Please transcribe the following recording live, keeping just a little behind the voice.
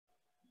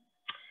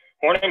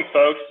Morning,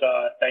 folks.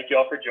 Thank you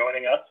all for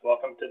joining us.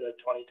 Welcome to the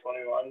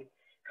 2021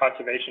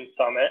 Conservation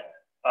Summit.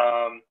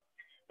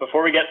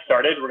 Before we get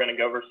started, we're going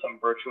to go over some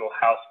virtual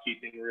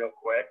housekeeping real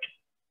quick.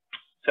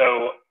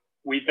 So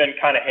we've been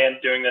kind of hand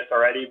doing this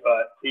already,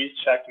 but please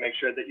check to make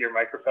sure that your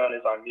microphone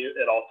is on mute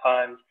at all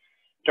times.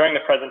 During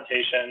the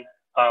presentation,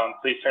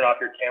 please turn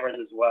off your cameras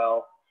as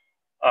well.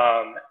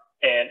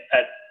 And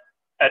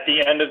at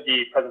the end of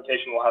the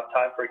presentation, we'll have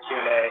time for a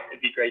Q&A. It'd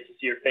be great to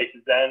see your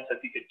faces then, so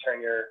if you could turn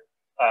your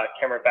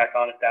camera back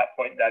on at that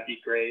point, that'd be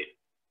great.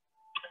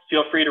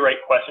 Feel free to write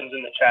questions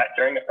in the chat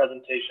during the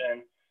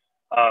presentation,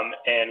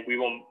 and we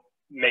will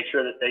make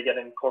sure that they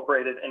get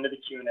incorporated into the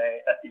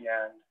Q&A at the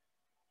end.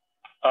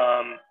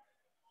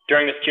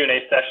 During this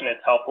Q&A session,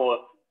 it's helpful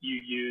if you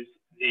use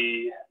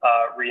the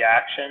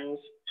reactions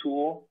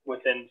tool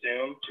within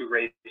Zoom to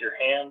raise your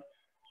hand.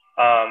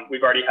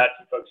 We've already had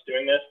some folks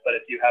doing this, but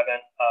if you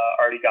haven't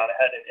already gone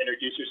ahead and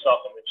introduce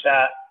yourself in the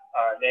chat,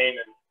 name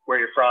and where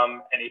you're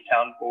from, any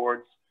town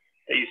boards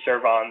that you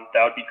serve on,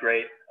 that would be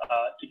great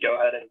to go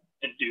ahead and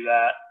do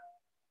that.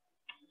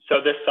 So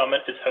this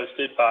summit is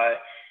hosted by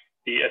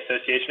the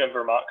Association of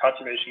Vermont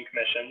Conservation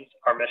Commissions.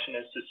 Our mission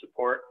is to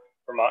support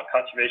Vermont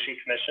Conservation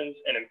Commissions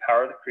and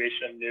empower the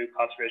creation of new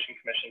conservation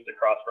commissions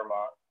across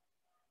Vermont.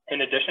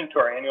 In addition to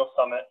our annual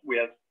summit, we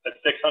have a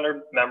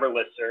 600-member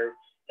listserv,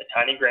 a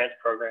tiny grants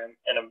program,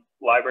 and a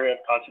library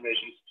of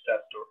conservation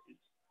success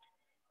stories.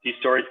 These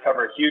stories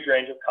cover a huge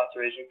range of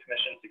conservation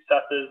commission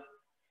successes,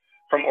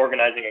 from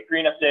organizing a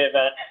Green Up Day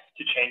event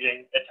to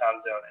changing a town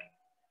zoning.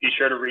 Be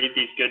sure to read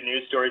these good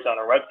news stories on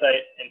our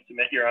website and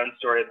submit your own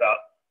story about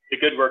the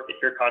good work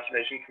that your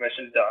Conservation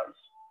Commission does.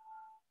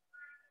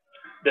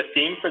 The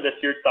theme for this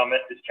year's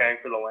summit is Caring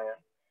for the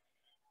Land.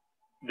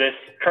 This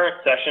current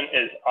session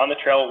is On the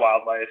Trail of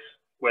Wildlife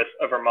with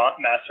a Vermont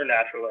Master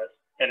Naturalist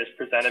and is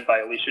presented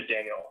by Alicia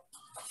Daniel.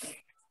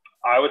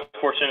 I was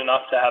fortunate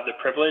enough to have the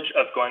privilege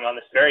of going on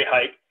this very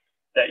hike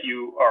that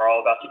you are all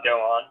about to go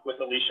on with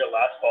Alicia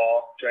last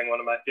fall during one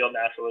of my field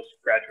naturalist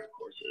graduate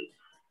courses.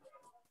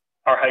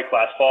 Our hike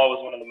last fall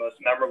was one of the most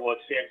memorable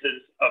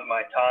experiences of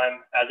my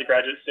time as a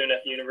graduate student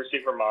at the University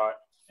of Vermont,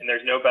 and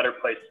there's no better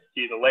place to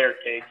see the layer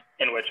cake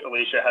in which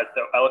Alicia has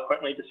so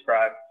eloquently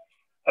described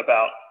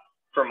about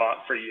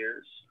Vermont for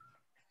years.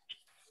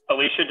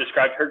 Alicia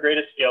described her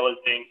greatest skill as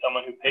being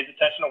someone who pays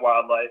attention to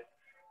wildlife,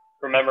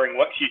 remembering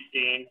what she's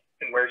seen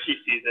and where she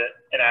sees it,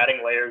 and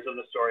adding layers of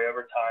the story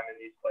over time in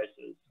these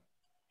places.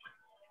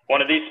 One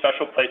of these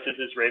special places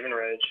is Raven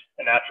Ridge,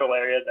 a natural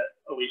area that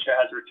Alicia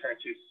has returned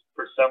to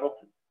for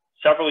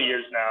several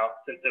years now,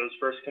 since it was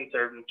first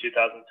conserved in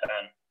 2010.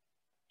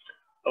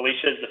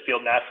 Alicia is the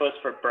field naturalist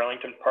for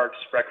Burlington Park's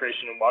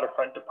Recreation and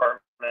Waterfront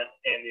Department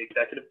and the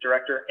executive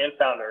director and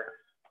founder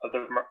of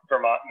the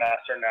Vermont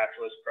Master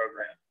Naturalist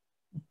Program.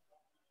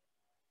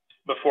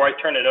 Before I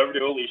turn it over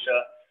to Alicia,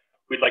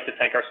 we'd like to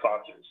thank our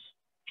sponsors.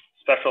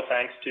 Special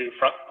thanks to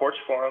Front Porch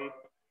Forum,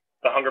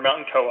 the Hunger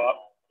Mountain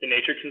Co-op, the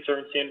Nature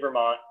Conservancy in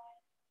Vermont,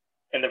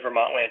 and the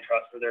Vermont Land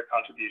Trust for their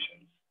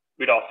contributions.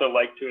 We'd also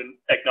like to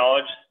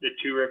acknowledge the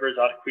Two Rivers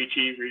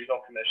Ottaquechee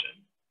Regional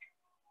Commission.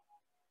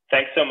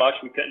 Thanks so much.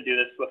 We couldn't do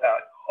this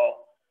without you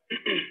all.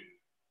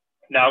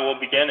 Now we'll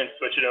begin and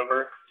switch it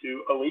over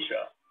to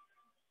Alicia.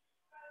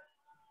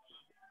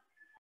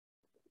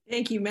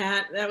 Thank you,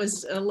 Matt. That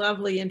was a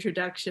lovely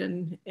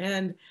introduction.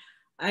 And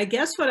I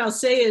guess what I'll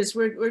say is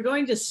we're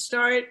going to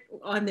start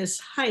on this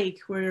hike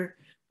where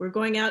we're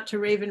going out to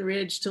Raven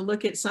Ridge to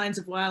look at signs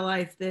of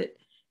wildlife that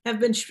have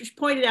been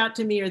pointed out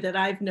to me or that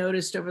I've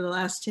noticed over the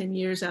last 10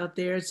 years out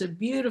there. It's a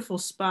beautiful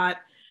spot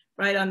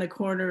right on the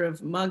corner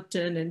of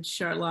Moncton and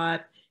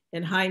Charlotte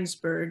and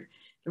Heinsberg.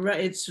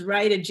 It's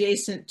right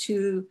adjacent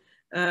to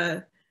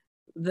the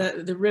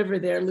river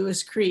there,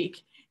 Lewis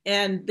Creek.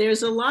 And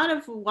there's a lot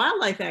of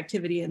wildlife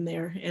activity in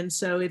there. And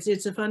so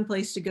it's a fun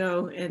place to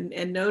go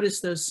and notice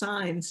those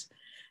signs.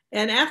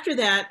 And after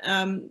that,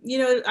 you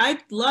know,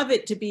 I'd love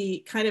it to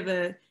be kind of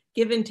a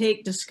give and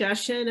take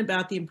discussion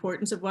about the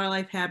importance of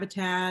wildlife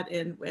habitat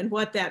and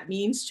what that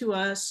means to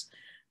us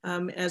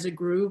as a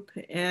group.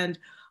 And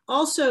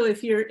also,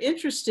 if you're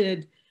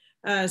interested,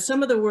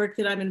 some of the work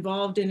that I'm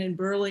involved in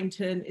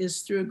Burlington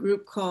is through a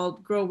group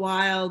called Grow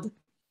Wild,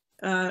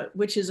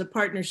 which is a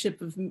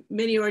partnership of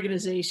many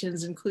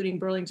organizations, including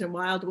Burlington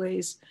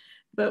Wildways.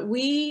 But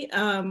we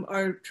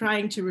are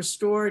trying to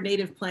restore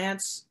native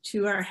plants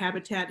to our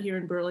habitat here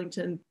in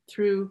Burlington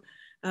through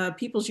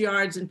people's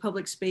yards and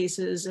public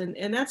spaces.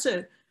 And that's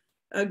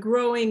a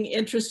growing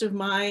interest of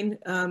mine,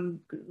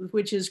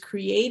 which is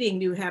creating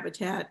new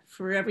habitat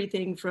for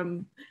everything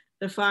from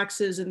the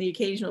foxes and the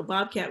occasional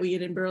bobcat we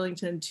get in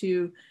Burlington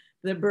to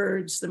the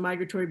birds, the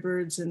migratory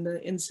birds and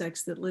the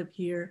insects that live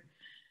here.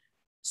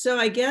 So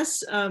I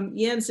guess,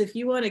 Jens, if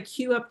you want to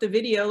cue up the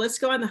video, let's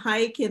go on the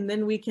hike and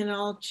then we can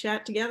all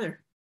chat together.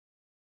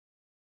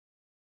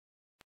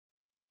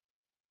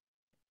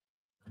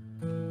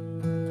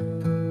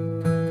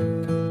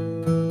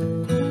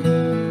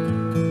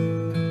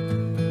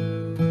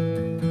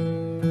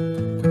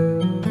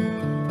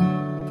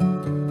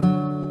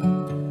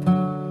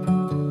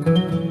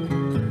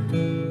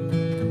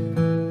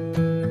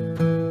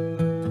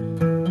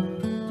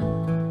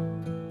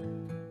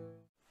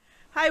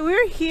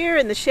 we're here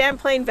in the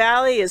Champlain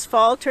Valley as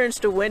fall turns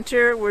to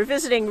winter. We're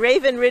visiting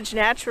Raven Ridge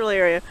Natural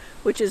Area,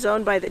 which is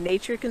owned by the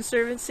Nature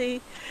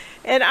Conservancy.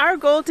 And our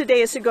goal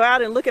today is to go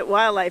out and look at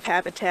wildlife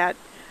habitat.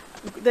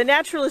 The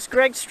naturalist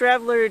Greg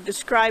Strevler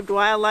described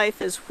wildlife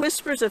as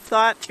whispers of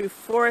thought through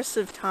forests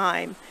of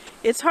time.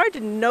 It's hard to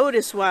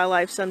notice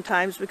wildlife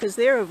sometimes because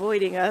they're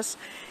avoiding us.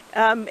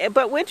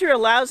 But winter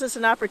allows us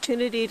an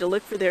opportunity to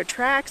look for their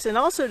tracks and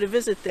also to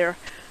visit their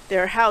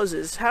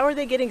houses. How are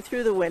they getting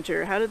through the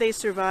winter? How do they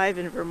survive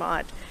in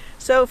Vermont?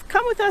 So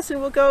come with us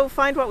and we'll go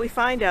find what we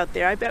find out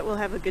there. I bet we'll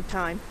have a good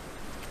time.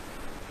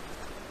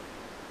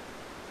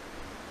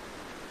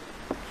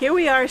 Here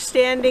we are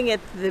standing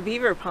at the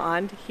beaver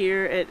pond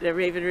here at the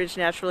Raven Ridge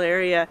Natural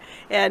Area,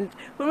 and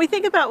when we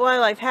think about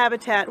wildlife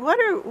habitat, what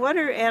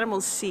are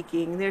animals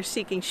seeking? They're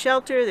seeking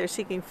shelter, they're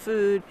seeking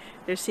food,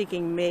 they're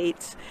seeking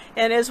mates.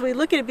 And as we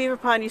look at a beaver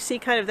pond, you see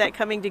kind of that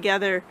coming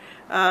together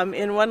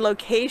in one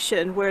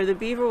location where the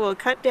beaver will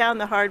cut down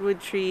the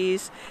hardwood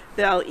trees,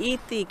 they'll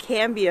eat the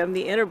cambium,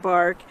 the inner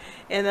bark,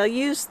 and they'll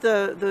use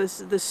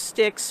the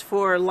sticks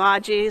for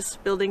lodges,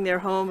 building their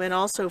home, and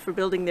also for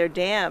building their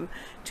dam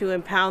to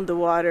impound the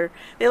water.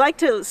 They like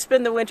to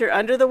spend the winter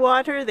under the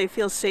water. They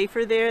feel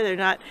safer there.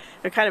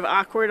 They're kind of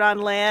awkward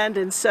on land,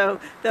 and so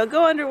they'll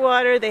go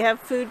underwater. They have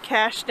food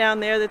cached down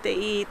there that they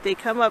eat. They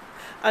come up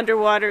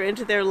underwater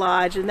into their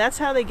lodge, and that's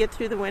how they get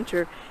through the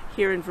winter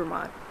here in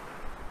Vermont.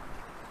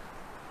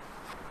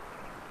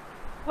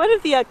 One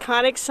of the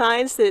iconic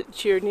signs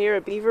that you're near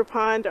a beaver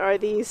pond are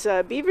these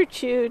beaver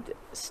chewed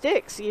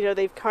sticks. You know,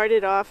 they've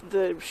carted off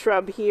the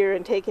shrub here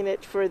and taken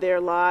it for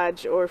their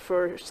lodge or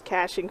for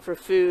caching for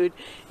food.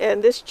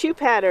 And this chew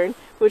pattern,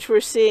 which we're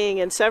seeing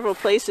in several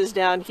places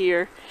down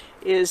here,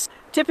 is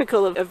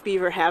typical of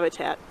beaver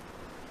habitat.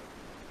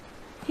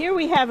 Here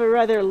we have a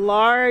rather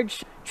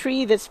large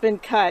tree that's been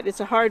cut. It's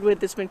a hardwood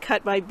that's been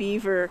cut by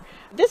beaver.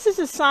 This is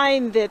a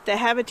sign that the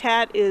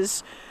habitat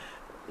is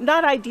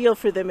not ideal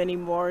for them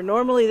anymore.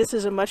 Normally this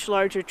is a much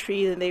larger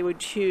tree than they would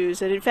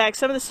choose, and in fact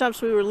some of the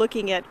stumps we were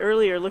looking at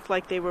earlier looked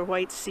like they were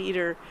white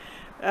cedar.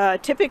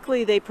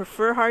 Typically they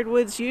prefer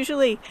hardwoods.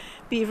 Usually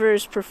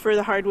beavers prefer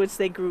the hardwoods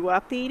they grew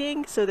up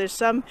eating, so there's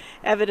some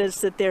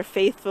evidence that they're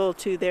faithful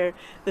to the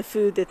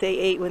food that they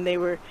ate when they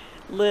were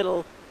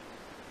little.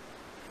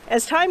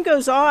 As time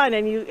goes on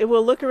and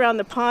we'll look around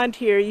the pond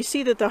here, you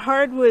see that the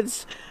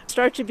hardwoods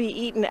start to be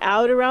eaten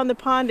out around the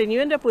pond, and you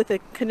end up with a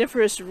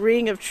coniferous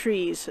ring of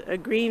trees, a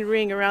green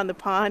ring around the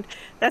pond.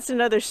 That's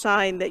another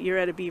sign that you're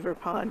at a beaver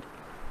pond.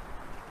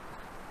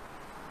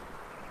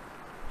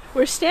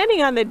 We're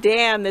standing on the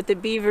dam that the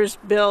beavers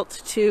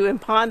built to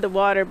impound the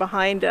water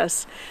behind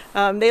us.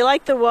 They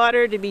like the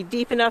water to be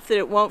deep enough that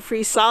it won't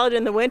freeze solid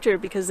in the winter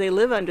because they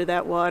live under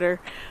that water.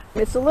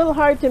 It's a little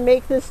hard to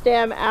make this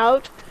dam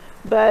out,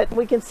 but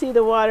we can see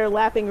the water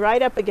lapping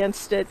right up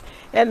against it.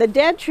 And the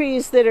dead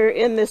trees that are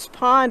in this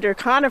pond are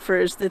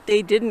conifers that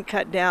they didn't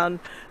cut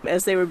down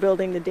as they were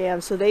building the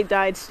dam, so they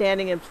died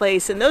standing in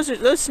place. And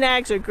those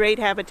snags are great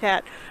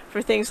habitat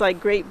for things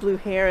like great blue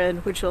heron,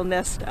 which will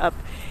nest up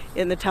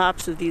in the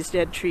tops of these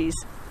dead trees.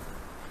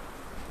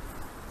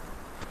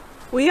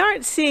 We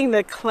aren't seeing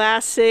the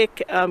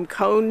classic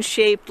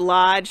cone-shaped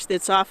lodge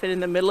that's often in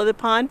the middle of the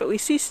pond, but we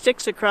see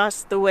sticks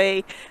across the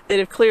way that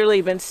have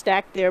clearly been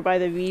stacked there by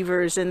the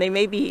beavers, and they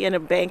may be in a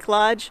bank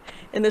lodge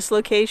in this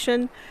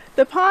location.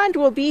 The pond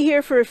will be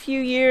here for a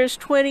few years,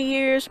 20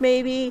 years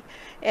maybe,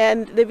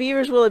 and the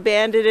beavers will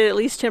abandon it, at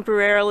least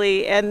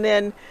temporarily, and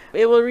then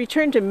it will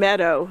return to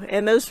meadow.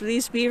 And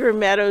these beaver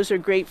meadows are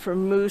great for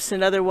moose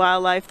and other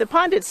wildlife. The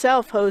pond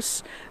itself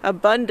hosts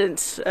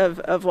abundance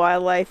of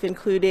wildlife,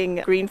 including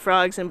green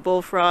frogs and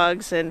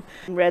bullfrogs and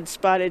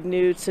red-spotted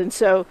newts. And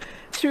so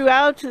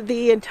throughout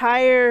the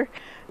entire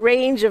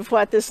range of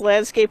what this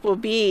landscape will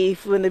be,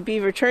 when the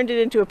beaver turned it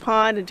into a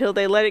pond until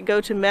they let it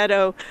go to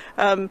meadow,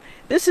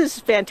 this is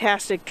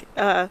fantastic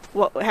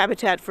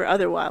habitat for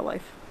other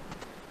wildlife.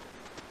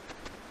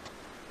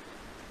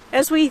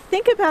 As we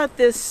think about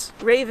this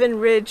Raven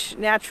Ridge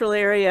natural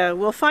area,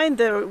 we'll find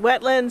the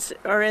wetlands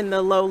are in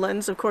the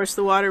lowlands. Of course,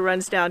 the water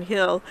runs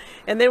downhill,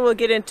 and then we'll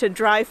get into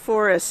dry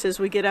forests as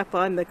we get up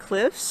on the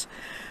cliffs.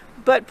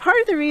 But part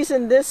of the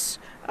reason this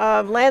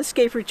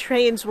landscape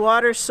retains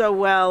water so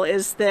well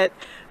is that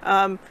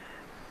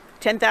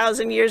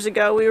 10,000 years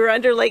ago we were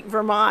under Lake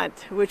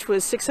Vermont, which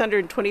was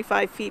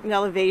 625 feet in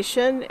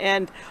elevation,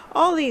 and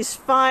all these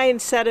fine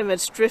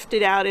sediments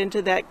drifted out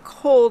into that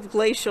cold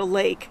glacial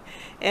lake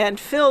and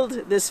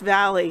filled this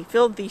valley,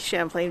 filled the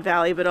Champlain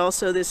Valley, but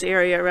also this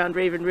area around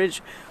Raven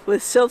Ridge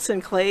with silts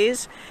and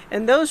clays,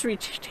 and those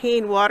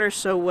retain water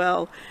so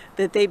well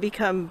that they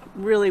become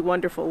really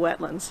wonderful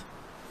wetlands.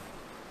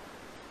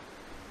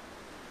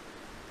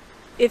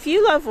 If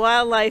you love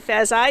wildlife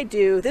as I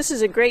do, this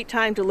is a great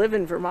time to live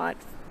in Vermont,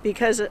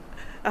 because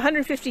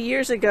 150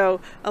 years ago,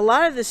 a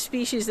lot of the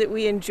species that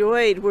we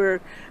enjoyed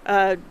were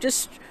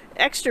just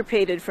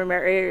extirpated from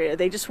our area.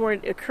 They just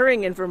weren't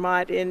occurring in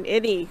Vermont in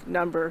any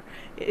number,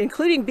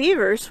 including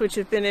beavers, which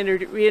have been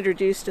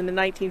reintroduced in the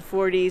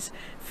 1940s.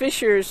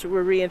 Fishers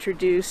were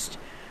reintroduced.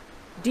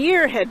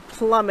 deer had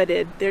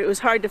plummeted. It was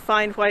hard to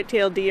find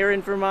white-tailed deer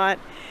in Vermont,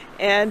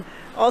 and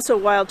also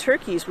wild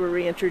turkeys were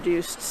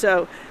reintroduced.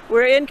 So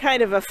we're in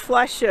kind of a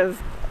flush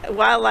of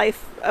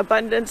wildlife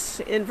abundance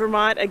in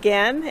Vermont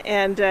again,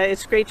 and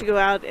it's great to go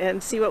out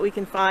and see what we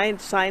can find,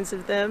 signs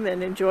of them,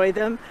 and enjoy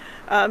them.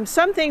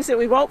 Some things that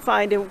we won't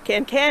find and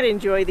can't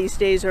enjoy these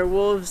days are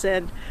wolves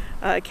and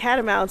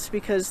catamounts,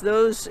 because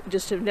those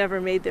just have never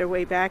made their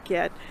way back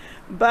yet.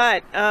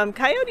 But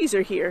coyotes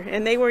are here,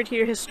 and they weren't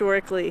here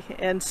historically,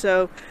 and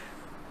so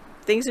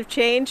things have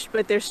changed,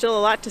 but there's still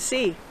a lot to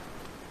see.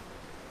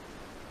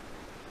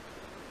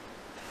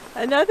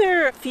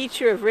 Another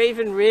feature of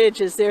Raven Ridge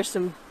is there's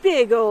some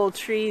big old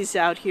trees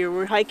out here.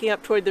 We're hiking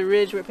up toward the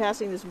ridge. We're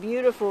passing this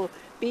beautiful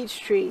beech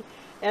tree.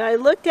 And I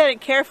looked at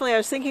it carefully. I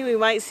was thinking we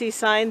might see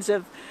signs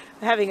of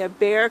having a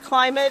bear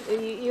climb it.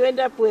 You end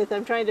up with,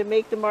 I'm trying to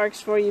make the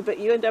marks for you, but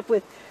you end up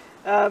with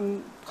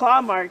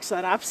claw marks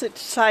on opposite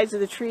sides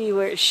of the tree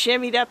where it's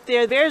shimmied up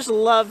there. Bears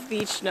love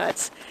beech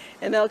nuts,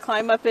 and they'll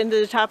climb up into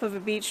the top of a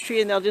beech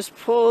tree and they'll just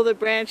pull the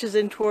branches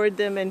in toward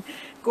them and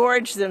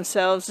gorge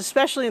themselves,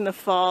 especially in the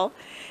fall.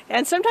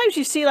 And sometimes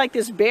you see like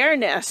this bear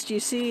nest you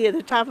see at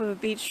the top of a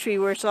beech tree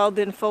where it's all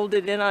been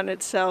folded in on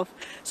itself.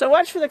 So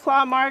watch for the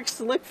claw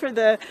marks, look for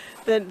the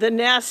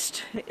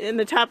nest in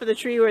the top of the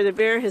tree where the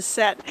bear has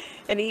sat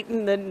and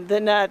eaten the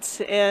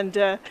nuts, and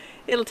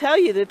it'll tell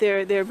you that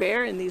they're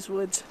bear in these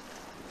woods.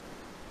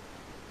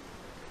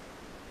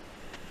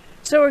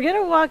 So we're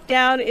going to walk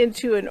down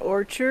into an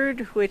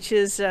orchard, which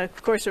is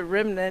of course a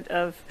remnant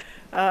of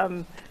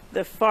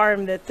the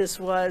farm that this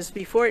was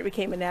before it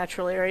became a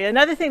natural area.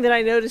 Another thing that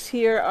I notice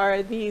here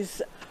are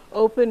these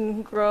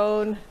open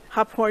grown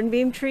hop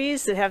hornbeam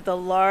trees that have the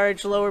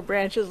large lower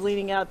branches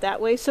leaning out that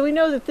way. So we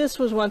know that this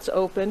was once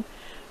open.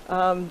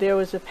 There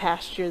was a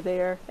pasture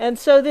there. And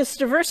so this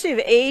diversity of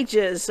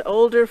ages,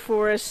 older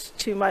forest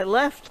to my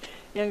left,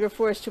 younger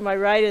forest to my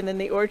right, and then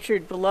the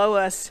orchard below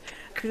us,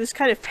 this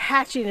kind of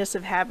patchiness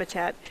of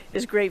habitat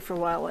is great for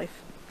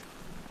wildlife.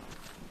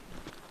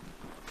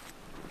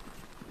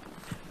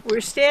 We're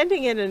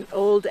standing in an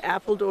old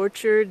apple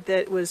orchard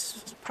that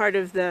was part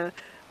of the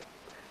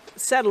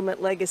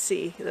settlement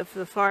legacy, the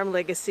farm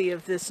legacy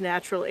of this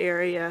natural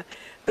area.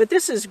 But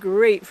this is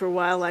great for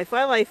wildlife.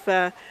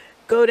 Wildlife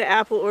go to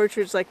apple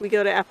orchards like we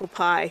go to apple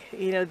pie.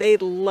 You know, they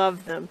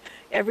love them.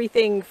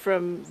 Everything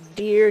from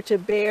deer to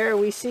bear.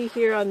 We see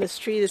here on this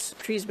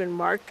tree's been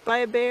marked by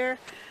a bear.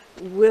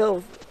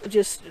 We'll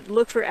just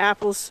look for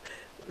apples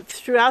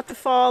throughout the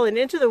fall and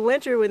into the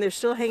winter when they're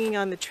still hanging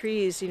on the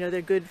trees. You know,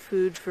 they're good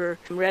food for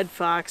red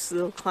fox.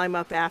 They'll climb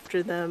up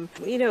after them.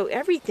 You know,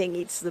 everything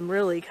eats them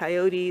really.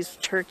 Coyotes,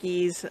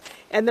 turkeys,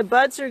 and the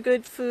buds are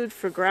good food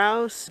for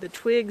grouse. The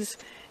twigs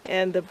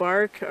and the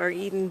bark are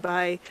eaten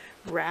by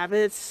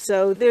rabbits.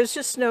 So there's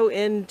just no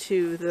end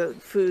to the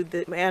food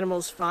that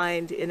animals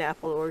find in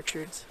apple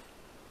orchards.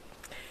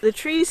 The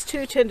trees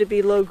too tend to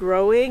be low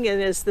growing,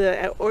 and as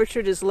the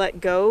orchard is let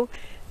go,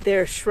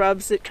 there are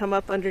shrubs that come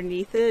up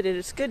underneath it, and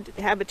it's good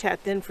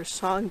habitat then for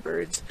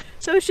songbirds.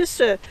 So it's just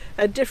a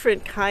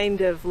different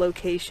kind of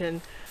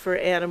location for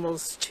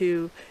animals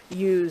to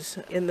use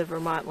in the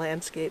Vermont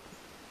landscape.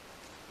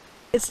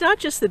 It's not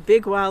just the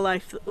big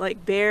wildlife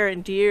like bear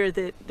and deer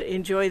that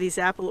enjoy these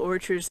apple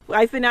orchards.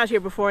 I've been out here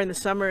before in the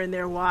summer, and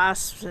there are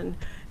wasps and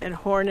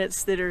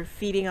hornets that are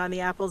feeding on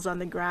the apples on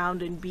the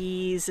ground, and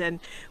bees. And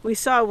we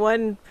saw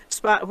one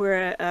spot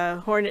where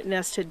a hornet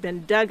nest had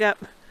been dug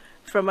up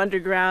from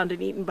underground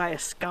and eaten by a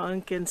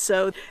skunk. And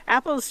so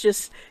apples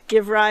just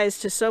give rise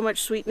to so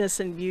much sweetness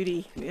and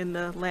beauty in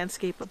the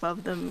landscape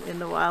above them, in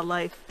the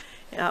wildlife,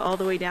 all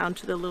the way down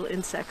to the little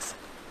insects.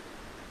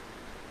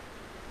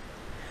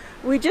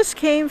 We just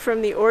came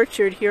from the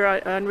orchard here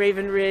on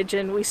Raven Ridge,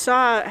 and we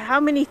saw how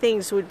many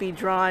things would be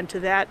drawn to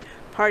that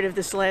part of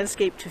this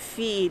landscape to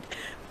feed.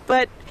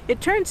 But it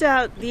turns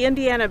out the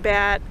Indiana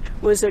bat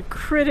was a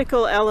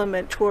critical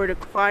element toward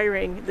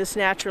acquiring this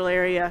natural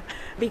area.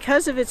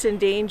 Because of its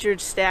endangered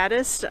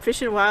status,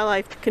 Fish and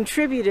Wildlife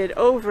contributed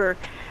over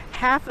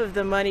half of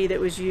the money that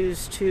was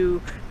used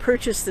to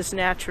purchase this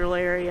natural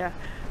area.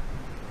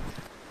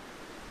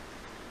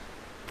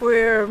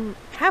 We're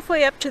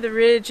halfway up to the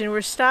ridge, and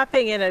we're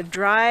stopping in a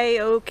dry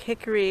oak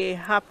hickory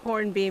hop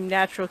hornbeam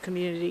natural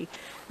community.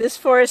 This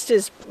forest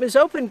is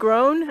open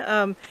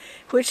grown,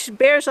 which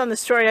bears on the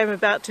story I'm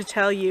about to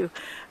tell you.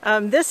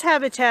 This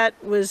habitat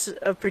was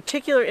of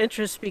particular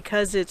interest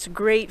because it's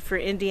great for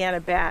Indiana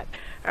bat,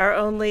 our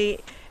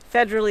only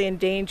federally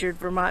endangered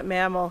Vermont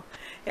mammal.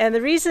 And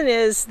the reason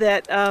is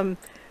that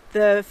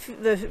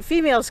the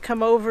females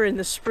come over in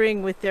the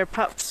spring with their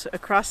pups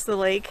across the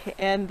lake,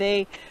 and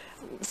they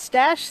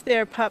stash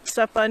their pups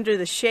up under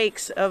the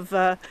shakes of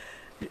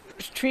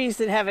trees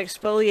that have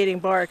exfoliating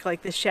bark,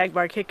 like this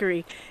shagbark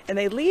hickory, and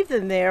they leave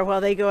them there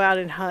while they go out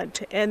and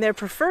hunt. And their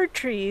preferred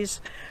trees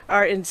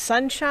are in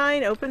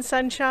sunshine, open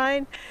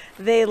sunshine.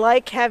 They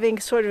like having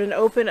sort of an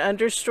open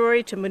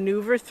understory to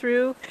maneuver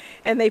through,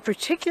 and they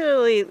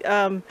particularly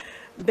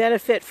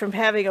benefit from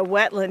having a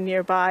wetland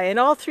nearby. And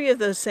all three of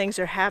those things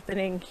are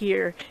happening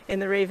here in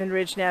the Raven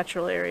Ridge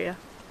Natural Area.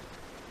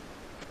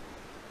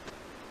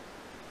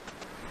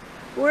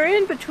 We're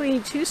in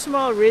between two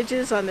small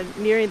ridges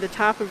nearing the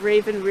top of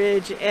Raven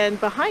Ridge, and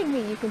behind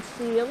me you can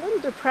see a little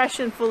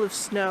depression full of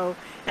snow.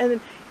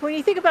 And when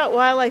you think about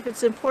wildlife,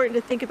 it's important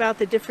to think about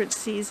the different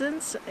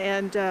seasons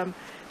and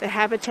the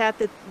habitat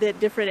that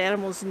different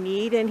animals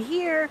need. And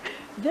here,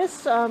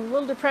 this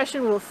little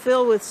depression will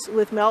fill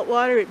with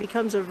meltwater. It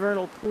becomes a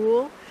vernal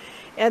pool.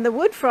 And the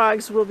wood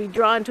frogs will be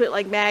drawn to it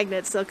like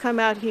magnets. They'll come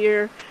out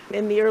here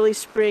in the early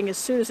spring as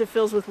soon as it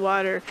fills with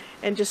water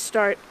and just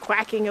start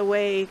quacking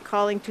away,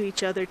 calling to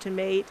each other to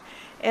mate.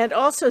 And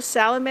also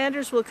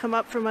salamanders will come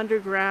up from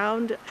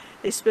underground.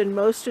 They spend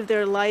most of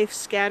their life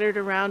scattered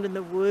around in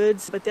the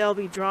woods, but they'll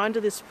be drawn to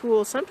this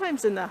pool,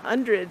 sometimes in the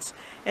hundreds,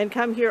 and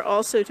come here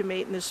also to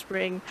mate in the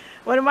spring.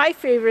 One of my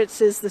favorites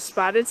is the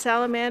spotted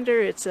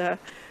salamander. It's a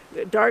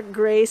dark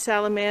gray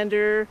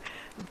salamander,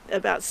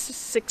 about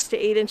 6 to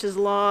 8 inches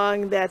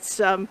long,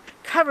 that's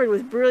covered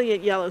with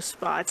brilliant yellow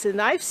spots.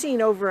 And I've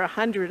seen over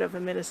 100 of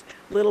them in a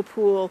little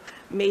pool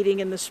mating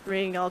in the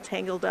spring, all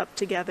tangled up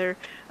together.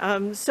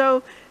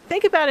 So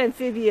think about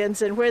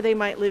amphibians and where they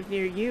might live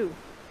near you.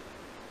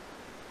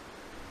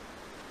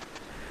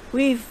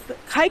 We've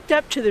hiked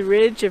up to the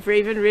ridge of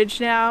Raven Ridge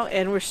now,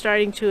 and we're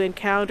starting to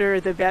encounter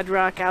the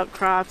bedrock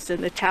outcrops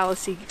and the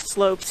talus-y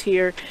slopes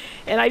here.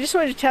 And I just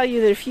wanted to tell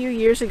you that a few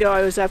years ago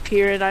I was up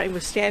here and I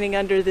was standing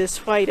under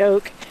this white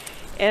oak,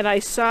 and I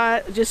saw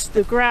just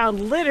the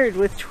ground littered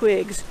with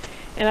twigs.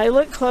 And I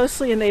looked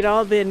closely and they'd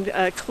all been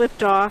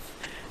clipped off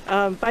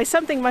by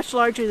something much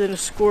larger than a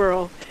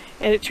squirrel.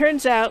 And it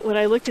turns out when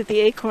I looked at the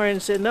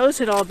acorns, and those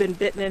had all been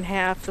bitten in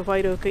half, the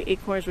white oak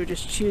acorns were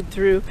just chewed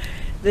through,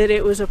 that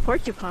it was a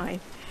porcupine.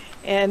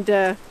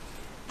 And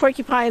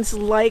porcupines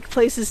like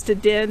places to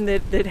den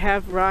that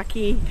have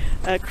rocky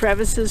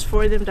crevices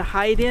for them to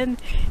hide in.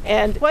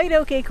 And white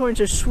oak acorns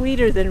are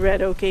sweeter than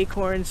red oak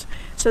acorns,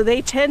 so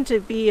they tend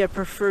to be a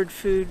preferred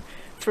food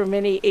for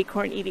many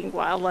acorn-eating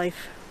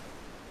wildlife.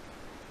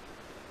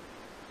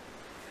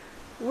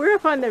 We're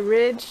up on the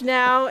ridge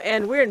now,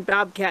 and we're in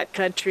bobcat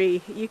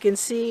country. You can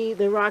see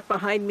the rock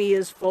behind me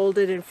is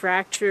folded and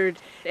fractured,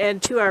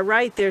 and to our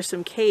right there's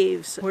some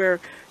caves where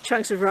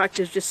chunks of rock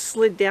just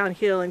slid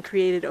downhill and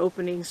created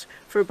openings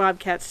for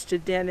bobcats to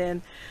den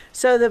in.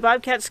 So the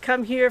bobcats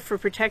come here for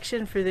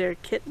protection for their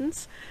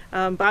kittens.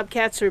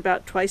 Bobcats are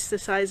about twice the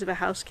size of a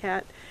house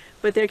cat,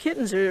 but their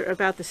kittens are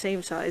about the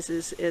same size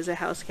as a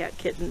house cat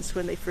kittens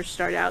when they first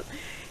start out.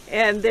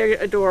 And they're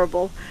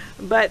adorable.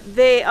 But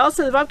the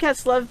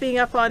bobcats love being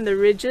up on the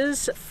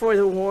ridges for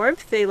the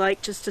warmth. They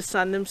like just to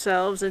sun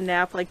themselves and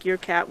nap like your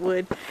cat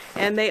would.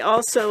 And they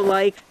also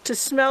like to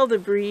smell the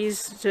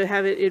breeze, to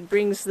have it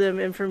brings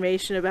them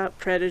information about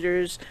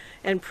predators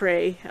and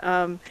prey.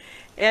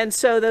 And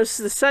so the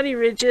sunny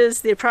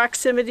ridges, the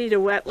proximity to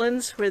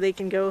wetlands where they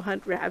can go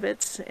hunt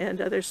rabbits and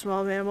other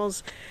small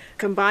mammals,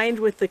 combined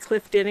with the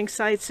cliff denning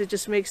sites, it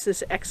just makes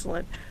this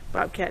excellent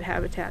bobcat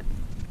habitat.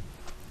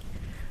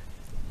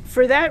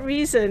 For that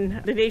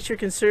reason, the Nature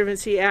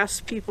Conservancy asks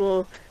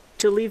people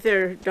to leave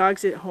their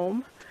dogs at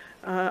home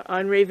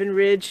on Raven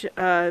Ridge.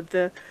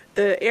 The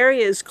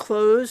area is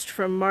closed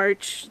from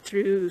March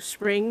through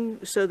spring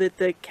so that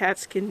the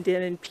cats can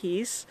den in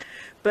peace.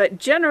 But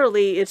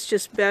generally, it's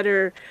just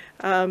better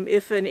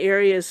if an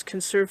area is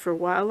conserved for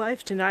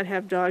wildlife to not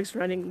have dogs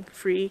running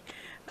free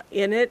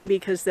in it,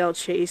 because they'll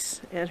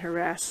chase and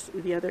harass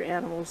the other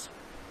animals.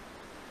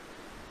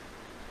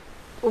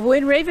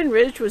 When Raven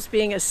Ridge was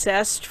being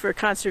assessed for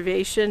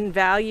conservation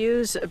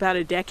values about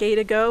a decade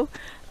ago,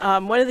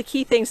 one of the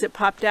key things that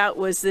popped out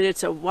was that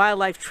it's a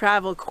wildlife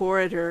travel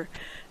corridor.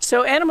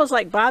 So animals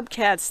like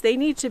bobcats, they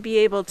need to be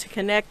able to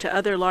connect to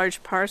other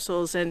large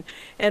parcels, and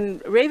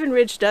Raven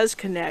Ridge does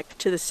connect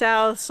to the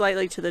south,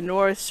 slightly to the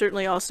north,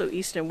 certainly also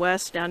east and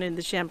west, down in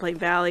the Champlain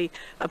Valley,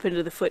 up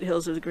into the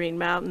foothills of the Green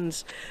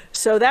Mountains.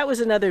 So that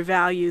was another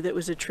value that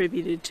was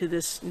attributed to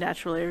this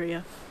natural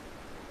area.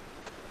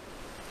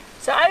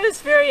 So I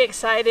was very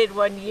excited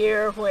one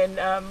year when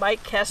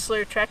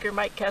tracker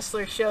Mike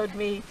Kessler showed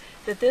me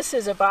that this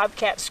is a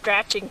bobcat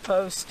scratching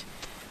post.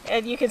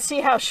 And you can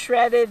see how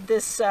shredded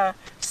this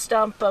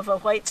stump of a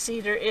white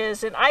cedar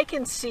is, and I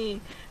can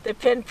see the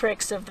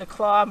pinpricks of the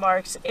claw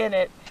marks in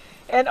it.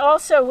 And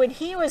also when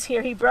he was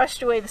here, he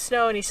brushed away the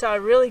snow and he saw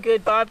a really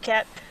good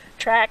bobcat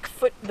track,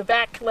 the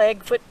back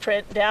leg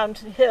footprint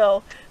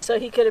downhill, so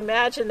he could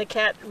imagine the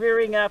cat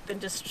rearing up and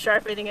just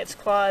sharpening its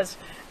claws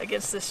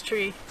against this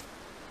tree.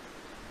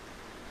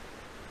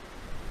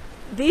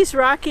 These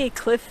rocky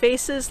cliff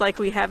faces, like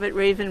we have at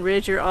Raven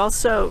Ridge, are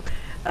also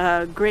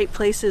great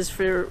places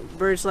for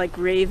birds like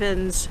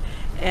ravens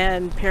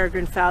and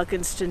peregrine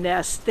falcons to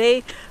nest.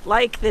 They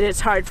like that it's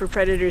hard for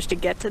predators to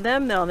get to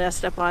them. They'll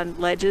nest up on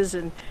ledges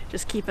and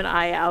just keep an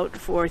eye out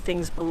for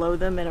things below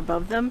them and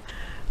above them.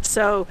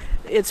 So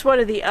it's one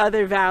of the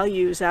other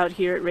values out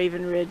here at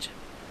Raven Ridge.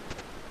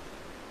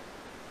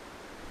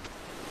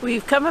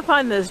 We've come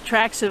upon the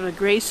tracks of a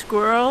gray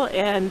squirrel,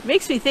 and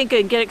makes me think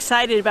and get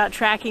excited about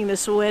tracking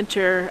this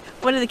winter.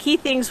 One of the key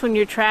things when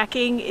you're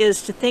tracking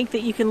is to think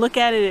that you can look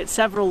at it at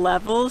several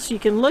levels. You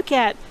can look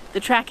at the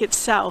track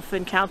itself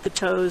and count the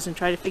toes and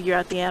try to figure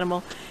out the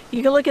animal.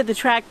 You can look at the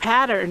track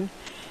pattern,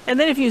 and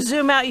then if you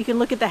zoom out, you can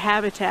look at the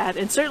habitat.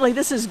 And certainly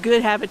this is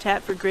good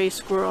habitat for gray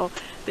squirrel.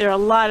 There are a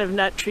lot of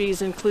nut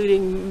trees,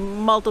 including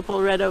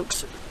multiple red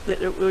oaks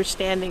that we're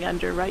standing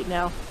under right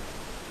now.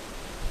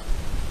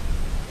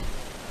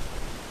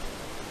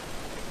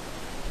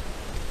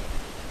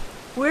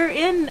 We're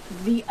in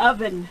the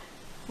Oven,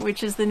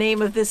 which is the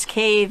name of this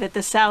cave at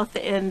the south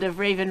end of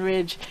Raven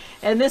Ridge.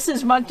 And this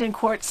is Moncton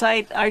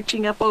Quartzite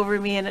arching up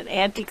over me in an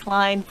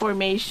anticline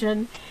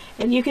formation.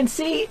 And you can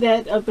see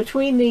that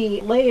between the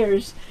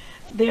layers,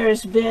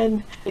 there's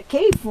been a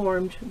cave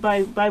formed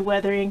by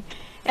weathering.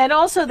 And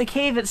also the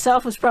cave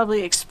itself was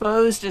probably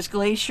exposed as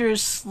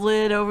glaciers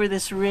slid over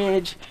this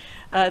ridge.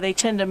 They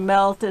tend to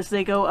melt as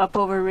they go up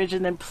over a ridge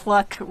and then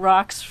pluck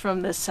rocks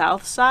from the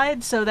south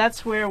side. So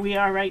that's where we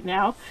are right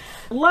now.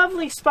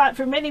 Lovely spot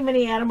for many,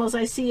 many animals.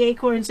 I see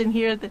acorns in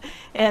here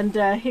and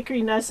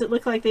hickory nuts that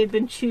look like they've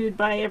been chewed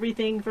by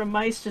everything from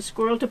mice to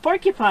squirrel to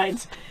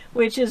porcupines,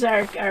 which is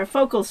our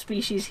focal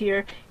species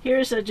here.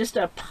 Here's just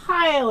a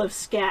pile of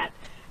scat,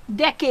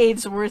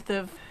 decades worth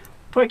of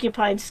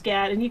porcupine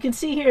scat, and you can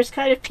see here it's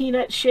kind of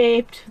peanut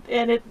shaped,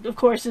 and it of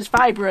course is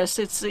fibrous.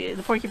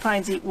 The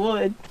porcupines eat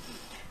wood,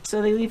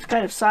 so they leave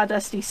kind of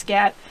sawdusty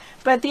scat.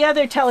 But the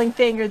other telling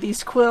thing are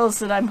these quills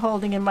that I'm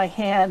holding in my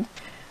hand.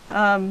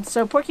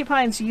 So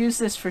porcupines use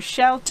this for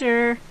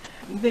shelter,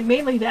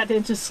 mainly that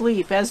and to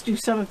sleep, as do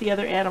some of the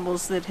other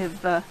animals that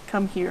have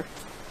come here.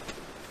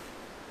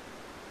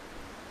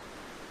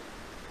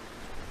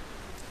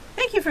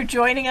 Thank you for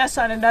joining us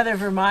on another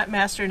Vermont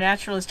Master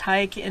Naturalist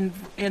hike in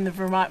the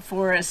Vermont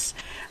forests.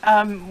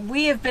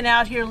 We have been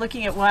out here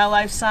looking at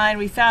wildlife sign.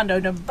 We found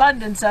an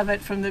abundance of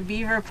it, from the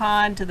beaver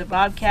pond to the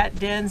bobcat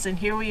dens, and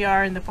here we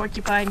are in the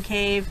porcupine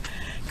cave.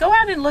 Go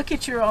out and look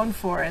at your own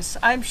forests.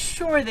 I'm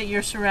sure that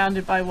you're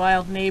surrounded by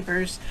wild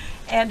neighbors,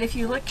 and if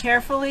you look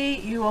carefully,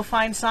 you will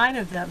find sign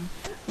of them.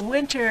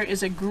 Winter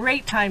is a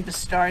great time to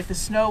start. The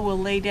snow will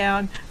lay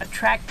down a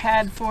track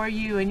pad for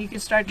you, and you can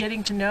start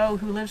getting to know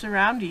who lives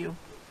around you.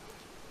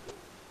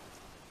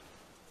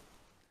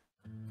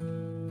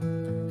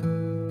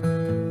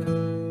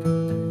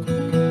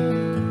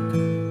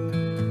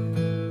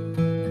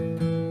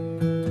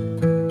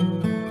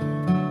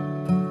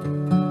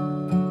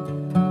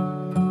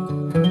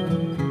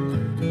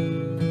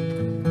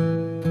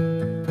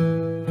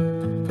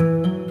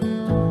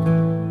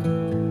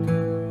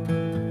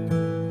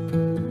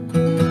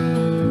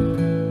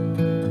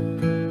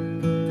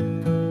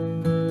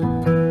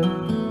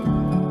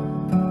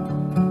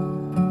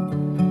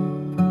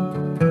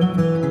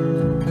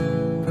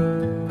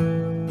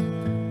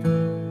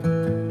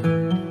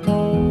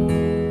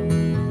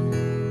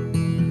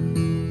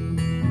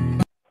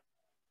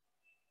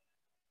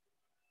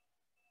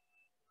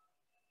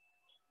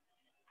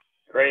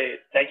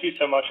 Great. Thank you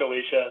so much,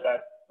 Alicia.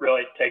 That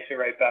really takes me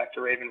right back to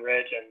Raven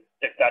Ridge. And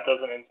if that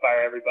doesn't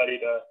inspire everybody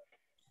to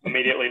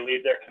immediately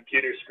leave their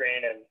computer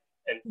screen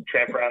and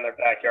tramp around their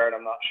backyard,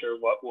 I'm not sure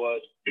what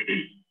would.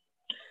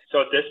 So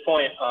at this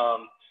point,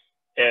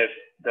 if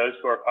those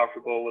who are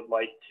comfortable would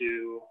like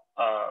to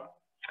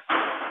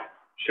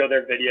show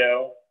their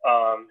video,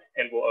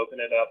 and we'll open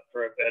it up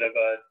for a bit of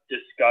a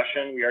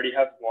discussion. We already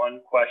have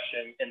one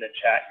question in the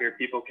chat here.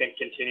 People can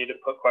continue to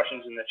put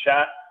questions in the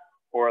chat,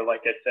 or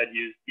like I said,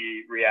 use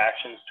the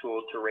reactions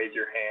tool to raise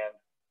your hand.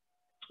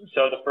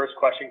 So the first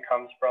question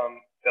comes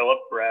from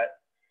Philip Brett,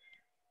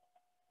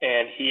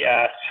 and he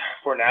asks,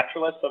 for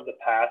naturalists of the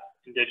past,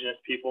 indigenous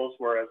peoples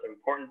were as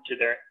important to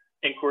their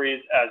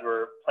inquiries as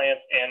were plants,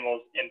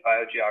 animals, and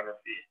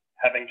biogeography.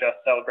 Having just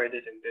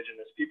celebrated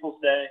Indigenous Peoples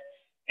Day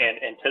and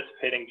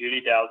anticipating Judy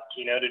Dowd's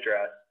keynote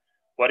address,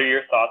 what are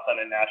your thoughts on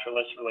a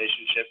naturalist's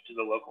relationship to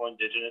the local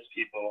indigenous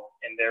people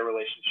and their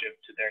relationship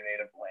to their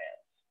native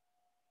land?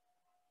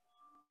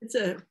 It's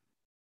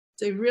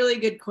a really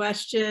good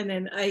question,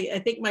 and I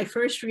think my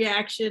first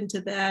reaction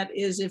to that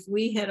is, if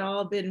we had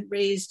all been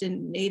raised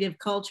in native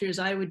cultures,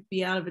 I would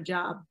be out of a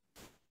job,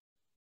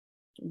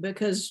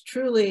 because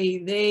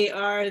truly they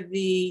are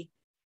the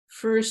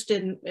first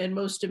and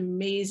most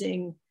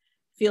amazing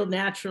field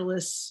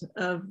naturalists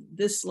of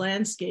this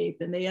landscape,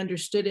 and they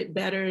understood it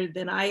better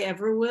than I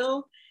ever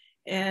will.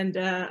 And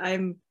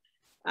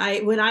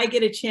when I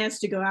get a chance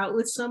to go out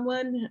with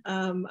someone,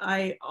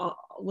 I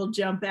will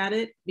jump at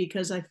it,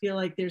 because I feel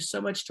like there's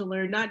so much to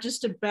learn, not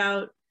just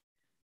about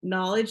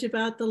knowledge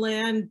about the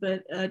land,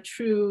 but a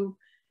true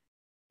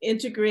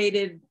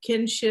integrated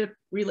kinship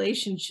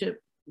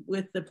relationship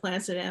with the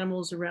plants and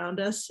animals around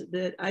us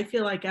that I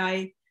feel like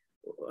I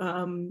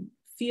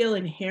feel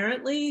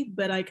inherently,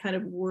 but I kind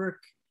of work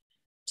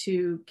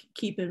to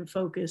keep in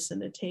focus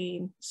and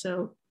attain.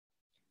 So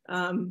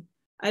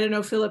I don't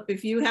know, Philip,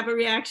 if you have a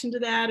reaction to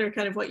that, or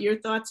kind of what your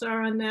thoughts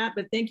are on that,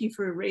 but thank you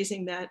for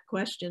raising that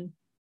question.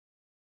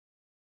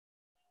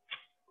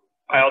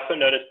 I also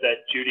noticed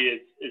that Judy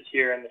is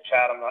here in the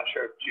chat. I'm not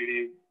sure if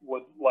Judy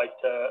would like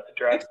to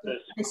address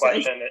this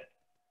question.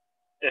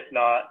 If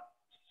not,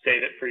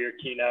 save it for your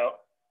keynote.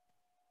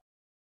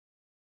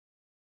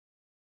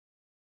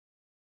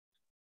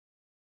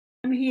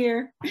 I'm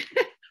here.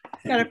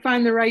 Got to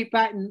find the right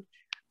button.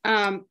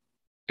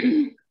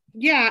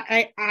 Yeah,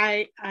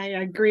 I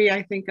agree.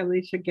 I think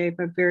Alicia gave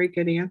a very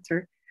good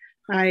answer.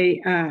 I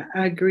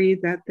agree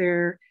that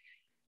their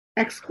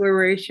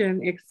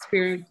exploration,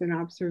 experience, and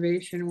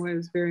observation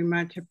was very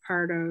much a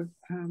part of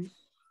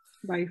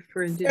life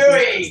for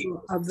Indigenous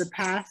people of the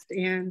past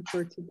and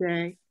for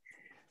today.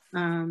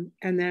 And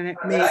then it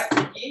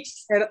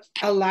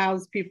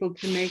allows people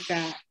to make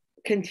that,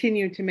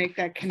 continue to make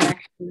that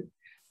connection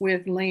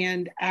with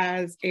land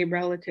as a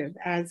relative,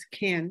 as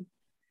kin,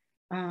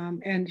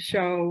 and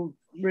show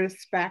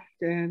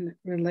respect and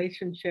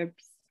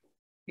relationships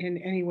in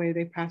any way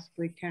they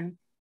possibly can.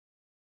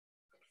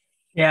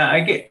 Yeah,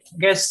 I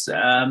guess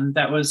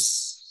that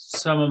was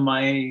some of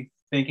my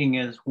thinking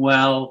as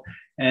well.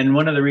 And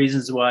one of the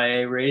reasons why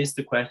I raised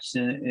the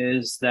question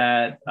is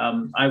that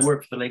I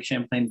work for the Lake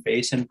Champlain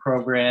Basin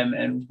program,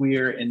 and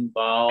we're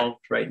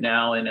involved right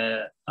now in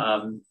a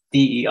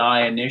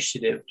DEI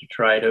initiative to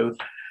try to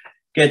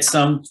get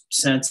some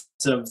sense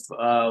of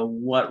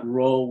what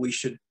role we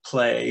should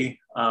play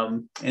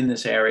in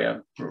this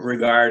area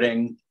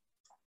regarding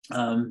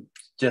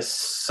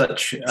just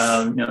such,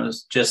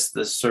 just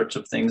the sorts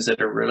of things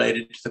that are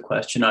related to the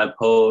question I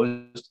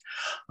posed.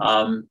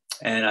 And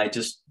I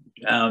just,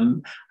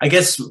 I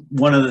guess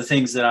one of the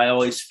things that I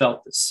always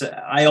felt,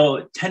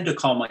 I tend to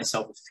call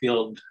myself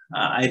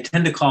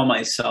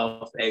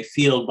a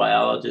field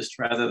biologist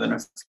rather than a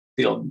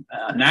field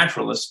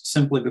naturalist,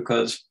 simply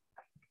because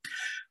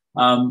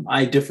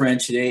I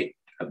differentiate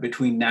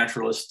between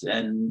naturalists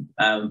and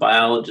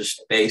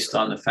biologists based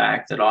on the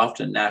fact that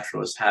often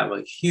naturalists have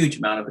a huge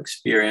amount of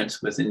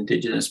experience with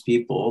Indigenous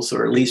peoples,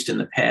 or at least in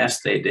the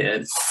past they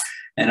did.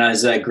 And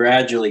as I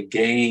gradually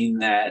gain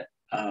that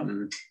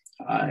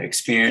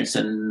experience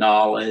and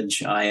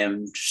knowledge, I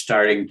am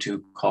starting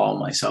to call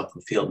myself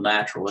a field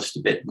naturalist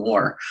a bit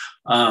more.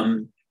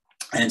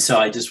 And so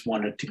I just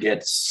wanted to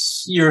get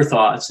your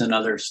thoughts and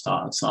others'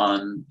 thoughts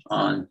on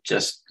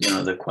just,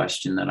 the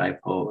question that I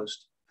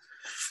posed.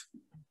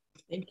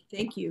 Thank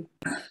you.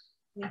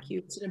 Thank you.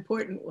 It's an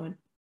important one.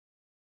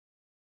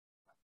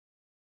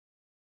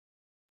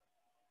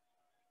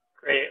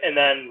 Great. And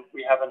then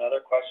we have another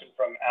question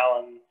from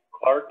Alan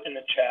Clark in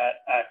the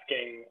chat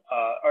asking,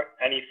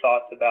 any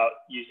thoughts about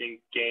using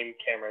game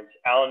cameras?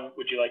 Alan,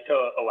 would you like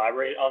to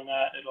elaborate on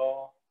that at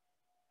all?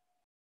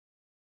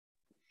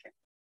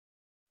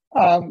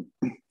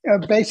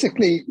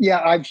 Basically,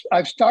 yeah,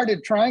 I've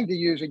started trying to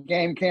use a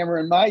game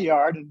camera in my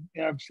yard, and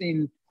I've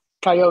seen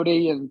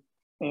coyote and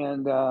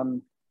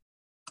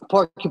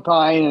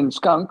porcupine and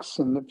skunks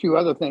and a few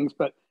other things,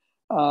 but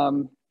I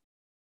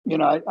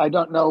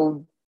don't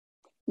know.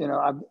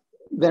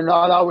 They're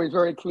not always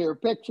very clear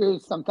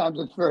pictures. Sometimes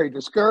it's very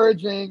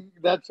discouraging,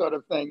 that sort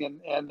of thing,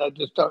 and I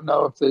just don't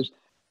know if there's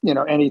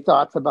any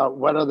thoughts about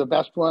what are the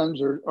best ones,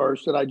 or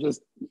should I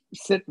just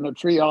sit in a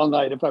tree all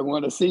night if I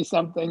want to see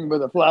something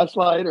with a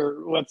flashlight,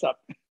 or what's up?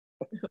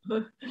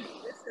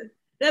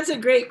 That's a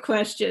great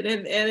question.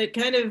 And it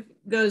kind of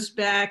goes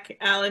back,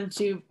 Alan,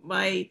 to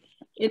my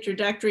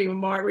introductory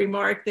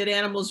remark that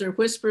animals are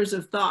whispers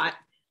of thought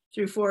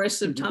through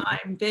forests of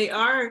time. They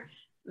are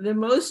the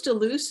most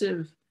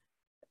elusive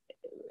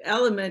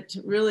element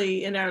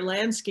really in our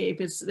landscape.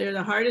 They're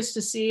the hardest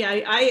to see.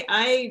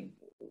 I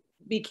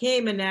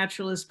became a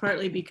naturalist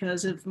partly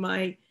because of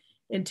my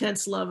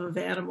intense love of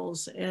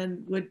animals,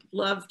 and would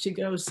love to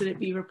go sit at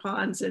beaver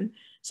ponds. And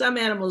some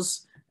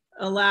animals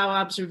allow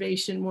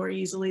observation more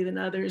easily than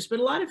others, but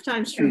a lot of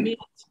times for me,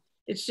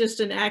 it's just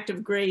an act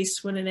of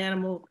grace when an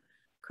animal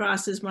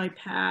crosses my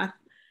path.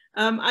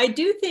 I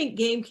do think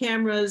game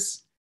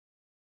cameras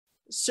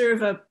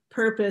serve a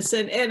purpose,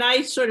 and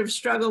I sort of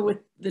struggle with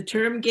the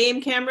term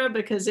game camera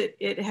because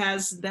it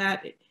has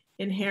that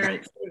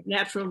inherent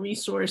natural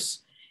resource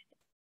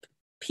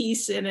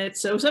piece in it.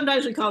 So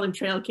sometimes we call them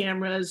trail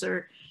cameras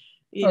or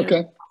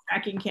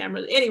tracking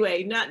cameras.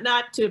 Anyway,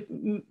 not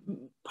to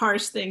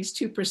parse things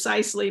too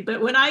precisely,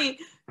 but when I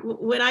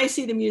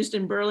see them used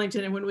in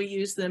Burlington, and when we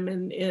use them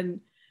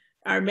in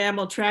our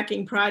mammal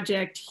tracking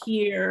project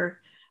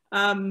here,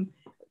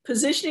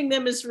 positioning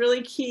them is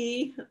really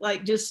key,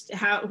 like just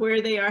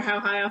where they are, how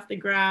high off the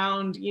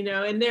ground,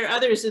 and there are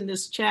others in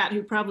this chat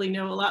who probably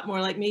know a lot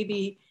more, like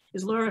maybe,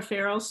 is Laura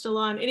Farrell still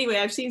on? Anyway,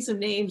 I've seen some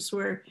names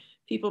where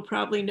people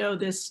probably know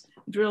this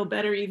drill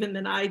better even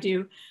than I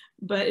do,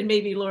 and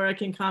maybe Laura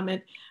can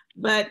comment.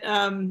 But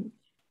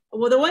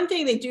well, the one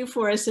thing they do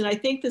for us, and I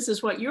think this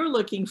is what you're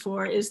looking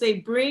for, is they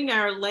bring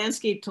our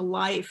landscape to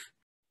life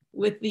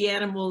with the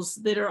animals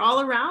that are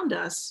all around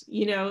us,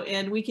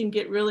 and we can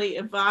get really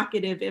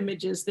evocative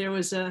images. There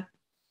was a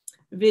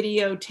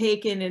video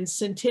taken in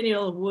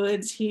Centennial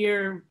Woods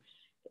here,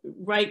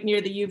 right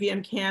near the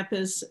UVM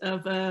campus,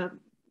 of a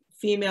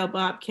female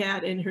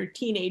bobcat and her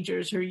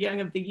teenagers, her young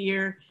of the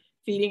year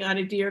feeding on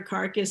a deer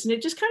carcass, and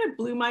it just kind of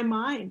blew my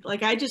mind.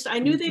 Like I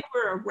knew they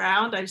were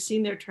around, I've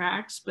seen their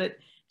tracks, but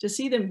to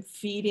see them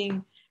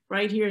feeding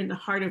right here in the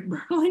heart of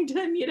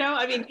Burlington, you know,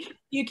 I mean,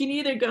 you can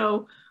either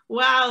go,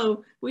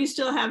 wow, we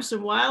still have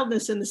some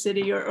wildness in the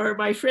city, or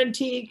my friend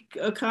T.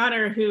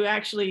 O'Connor, who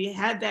actually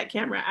had that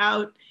camera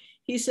out,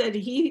 he said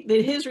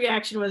that his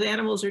reaction was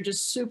animals are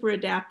just super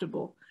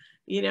adaptable,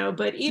 you know,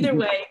 but either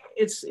way,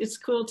 it's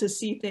cool to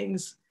see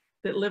things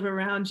that live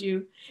around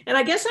you. And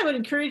I guess I would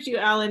encourage you,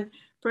 Alan,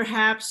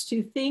 perhaps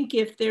to think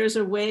if there's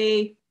a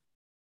way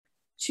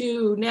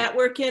to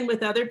network in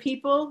with other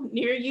people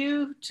near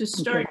you to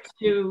start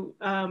to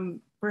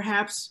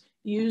perhaps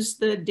use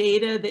the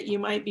data that you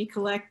might be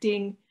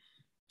collecting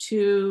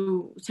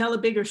to tell a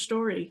bigger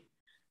story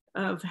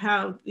of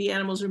how the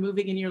animals are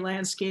moving in your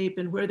landscape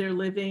and where they're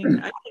living.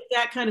 I think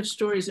that kind of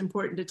story is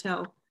important to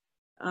tell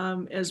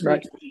as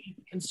we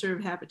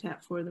conserve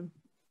habitat for them.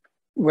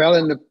 Well,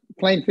 in the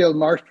Plainfield,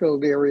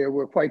 Marshfield area,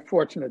 we're quite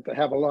fortunate to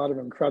have a lot of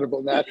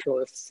incredible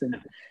naturalists,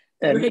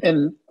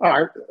 and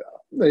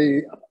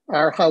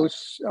our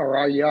house or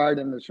our yard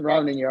and the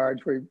surrounding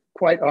yards, we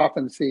quite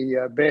often see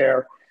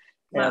bear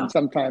and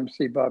sometimes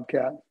see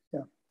bobcat.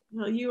 Yeah.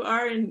 Well, you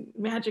are in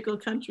magical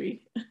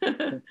country.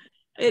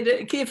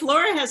 If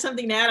Laura has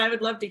something to add, I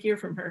would love to hear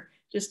from her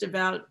just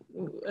about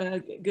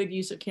good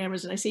use of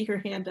cameras. And I see her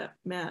hand up,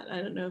 Matt.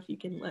 I don't know if you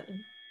can let him.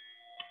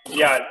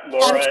 Yeah,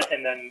 Laura,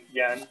 and then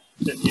Jen,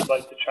 if you'd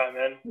like to chime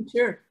in.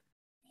 Sure.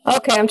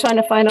 Okay, I'm trying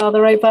to find all the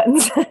right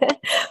buttons.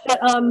 But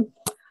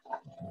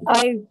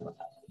I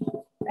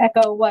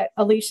echo what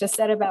Alicia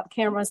said about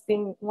cameras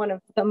being one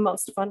of the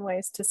most fun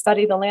ways to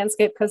study the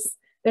landscape, because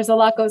there's a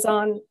lot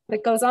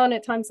that goes on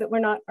at times that we're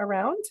not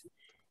around.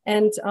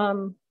 And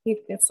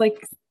it's like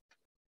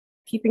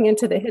peeping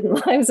into the hidden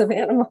lives of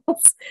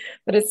animals,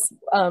 but it's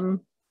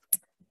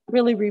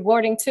really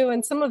rewarding too.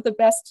 And some of the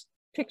best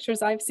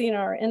pictures I've seen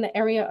are in the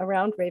area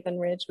around Raven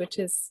Ridge, which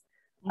is,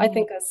 I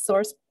think, a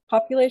source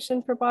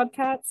population for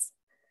bobcats.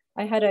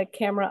 I had a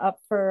camera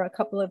up for a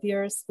couple of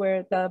years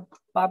where the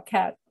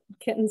bobcat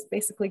kittens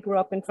basically grew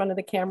up in front of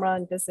the camera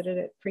and visited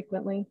it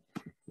frequently.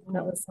 And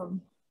that was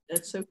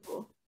that's so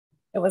cool.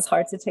 It was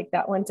hard to take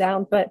that one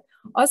down. But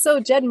also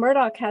Jed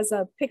Murdoch has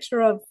a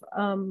picture of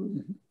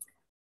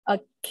a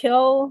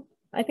kill.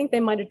 I think they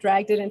might have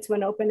dragged it into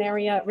an open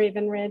area at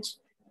Raven Ridge,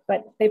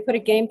 but they put a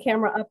game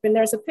camera up, and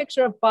there's a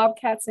picture of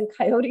bobcats and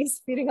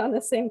coyotes feeding on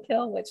the same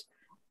kill, which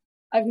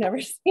I've never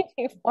seen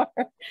before.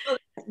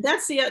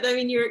 That's I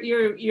mean,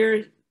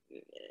 your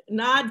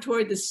nod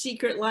toward the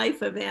secret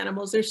life of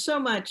animals. There's so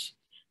much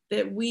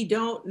that we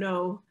don't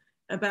know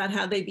about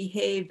how they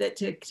behave, that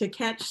to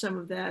catch some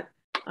of that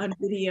on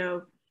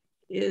video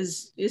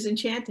is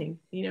enchanting.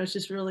 You know, it's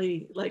just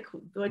really like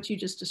what you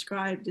just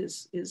described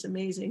is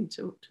amazing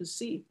to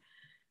see.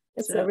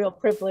 It's a real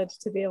privilege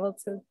to be able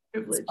to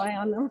spy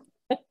on them.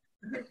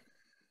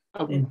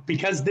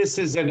 Because this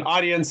is an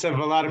audience of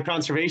a lot of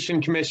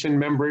Conservation Commission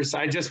members,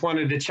 I just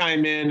wanted to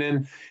chime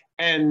in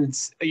and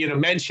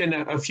mention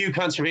a few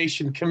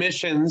Conservation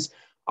Commissions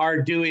are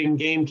doing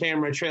game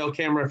camera, trail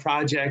camera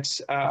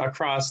projects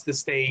across the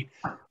state.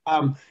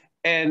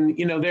 And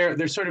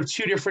there's sort of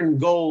two different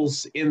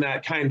goals in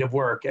that kind of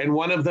work. And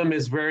one of them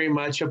is very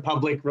much a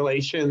public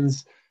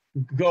relations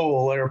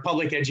goal or a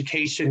public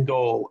education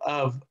goal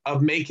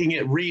of making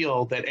it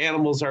real that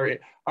animals are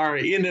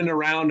in and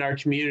around our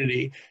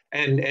community,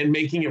 and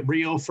making it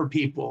real for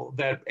people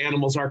that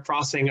animals are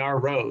crossing our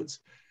roads.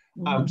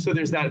 So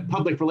there's that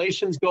public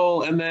relations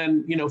goal. And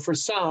then, for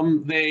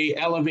some, they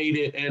elevate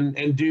it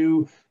and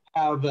do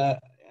have a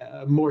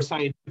more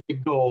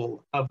scientific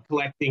goal of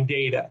collecting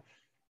data.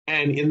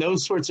 And in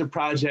those sorts of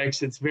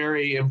projects, it's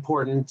very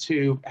important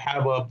to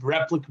have a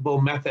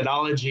replicable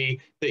methodology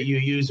that you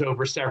use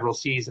over several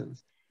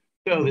seasons.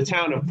 So the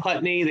town of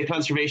Putney, the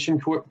Conservation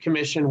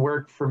Commission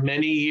worked for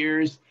many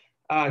years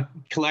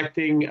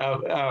collecting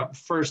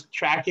first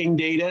tracking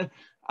data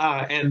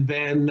and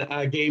then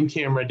game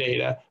camera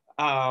data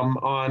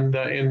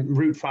in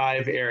Route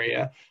 5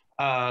 area.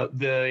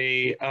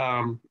 The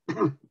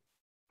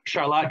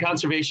Charlotte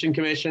Conservation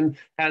Commission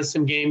has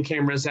some game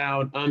cameras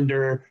out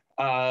under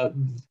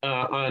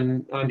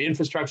on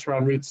infrastructure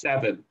on Route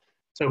 7,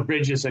 so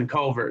bridges and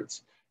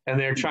culverts, and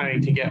they're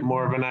trying to get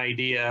more of an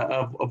idea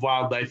of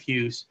wildlife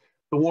use.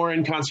 The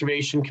Warren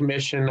Conservation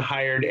Commission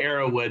hired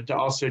Arrowwood to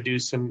also do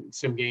some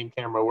game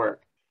camera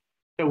work.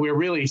 So we're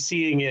really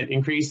seeing it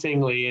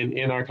increasingly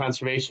in our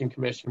Conservation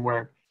Commission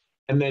work.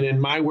 And then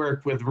in my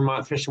work with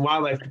Vermont Fish and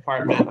Wildlife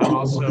Department, I'm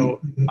also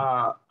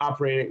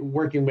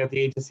working with the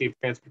Agency of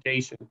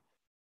Transportation.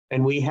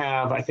 And we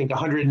have, I think,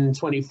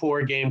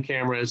 124 game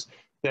cameras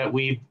that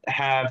we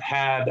have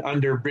had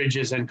under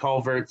bridges and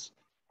culverts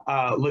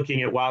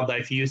looking at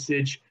wildlife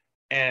usage.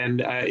 And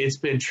it's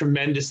been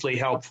tremendously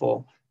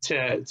helpful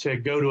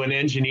to go to an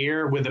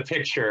engineer with a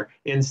picture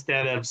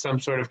instead of some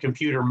sort of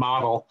computer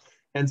model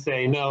and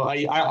say, no,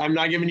 I'm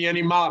not giving you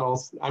any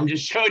models. I'm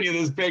just showing you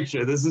this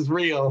picture. This is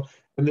real.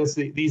 And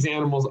these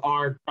animals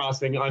are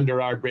crossing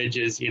under our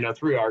bridges,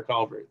 through our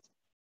culverts.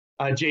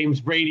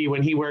 James Brady,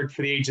 when he worked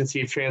for the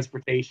Agency of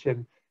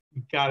Transportation,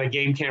 got a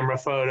game camera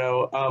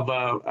photo of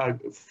a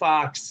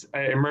fox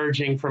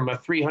emerging from a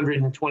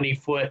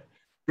 320-foot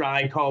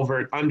dry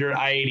culvert under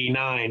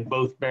I-89,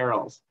 both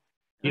barrels.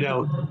 You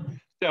know,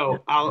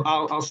 so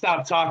I'll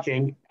stop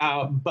talking,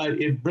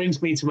 but it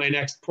brings me to my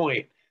next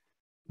point.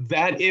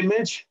 That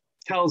image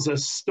tells a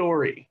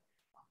story.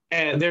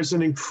 And there's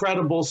an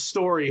incredible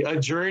story, a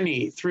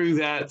journey through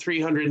that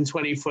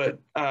 320-foot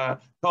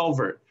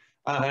culvert.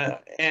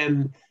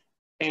 And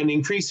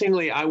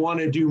increasingly, I want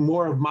to do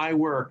more of my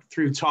work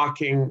through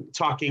talking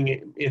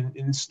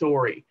in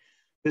story.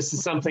 This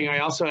is something I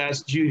also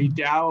asked Judy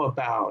Dow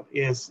about,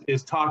 is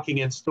talking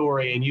in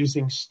story and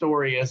using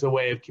story as a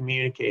way of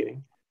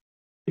communicating.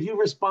 Could you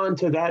respond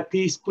to that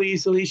piece,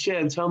 please, Alicia,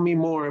 and tell me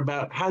more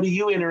about how do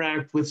you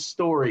interact with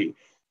story?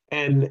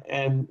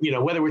 And you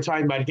know, whether we're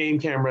talking about game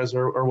cameras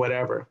or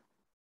whatever.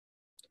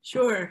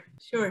 Sure.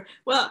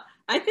 Well,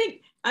 I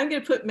think I'm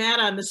going to put Matt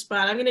on the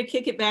spot. I'm going to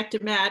kick it back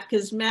to Matt,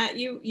 because Matt,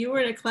 you were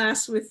in a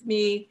class with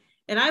me,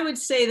 and I would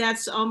say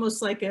that's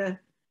almost like a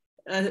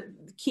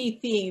key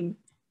theme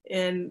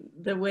in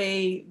the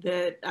way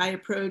that I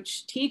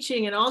approach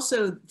teaching, and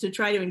also to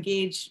try to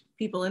engage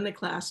people in the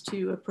class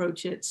to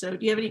approach it. So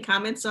do you have any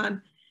comments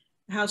on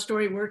how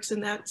story works in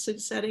that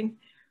setting?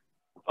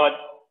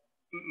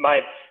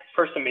 My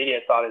first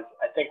immediate thought is,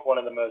 I think one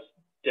of the most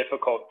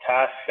difficult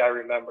tasks I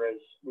remember is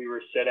we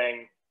were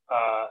sitting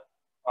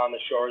on the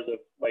shores of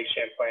Lake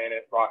Champlain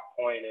at Rock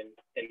Point, and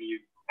you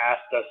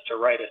asked us to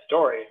write a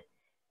story,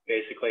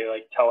 basically,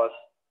 like tell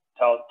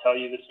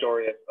you the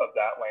story of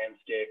that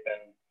landscape.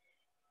 And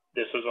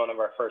this was one of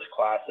our first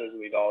classes.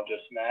 We'd all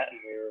just met, and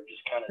we were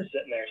just kind of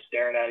sitting there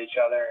staring at each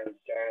other and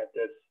staring at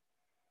this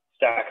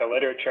stack of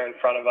literature in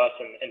front of us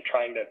and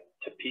trying to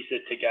piece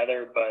it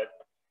together. But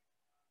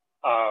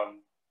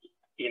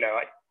you know,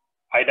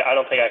 I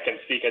don't think I can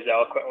speak as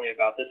eloquently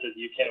about this as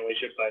you can,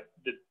 Alicia, but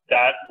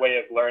that way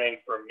of learning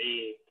for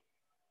me,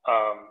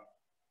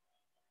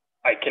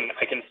 I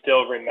can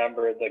still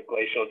remember the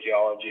glacial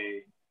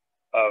geology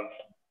of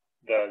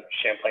the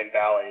Champlain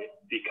Valley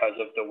because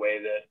of the way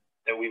that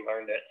we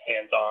learned it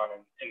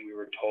hands-on, and we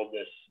were told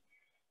this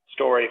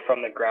story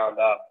from the ground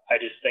up. I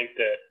just think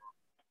that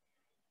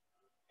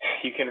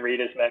you can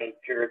read as many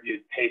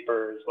peer-reviewed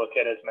papers, look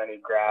at as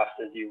many graphs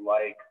as you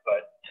like,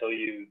 but till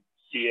you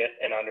see it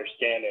and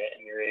understand it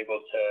and you're able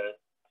to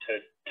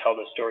tell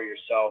the story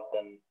yourself,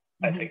 and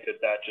I think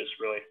that just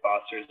really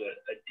fosters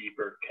a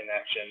deeper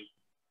connection.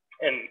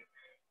 And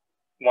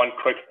one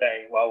quick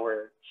thing, while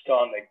we're still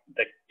on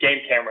the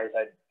game cameras,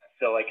 I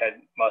feel like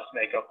I must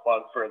make a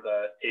plug for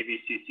the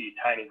AVCC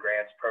Tiny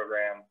Grants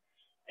program.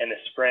 In the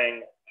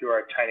spring, through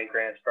our Tiny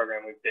Grants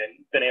program, we've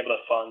been able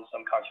to fund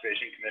some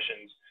conservation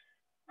commissions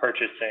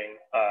purchasing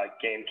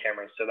game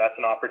cameras. So that's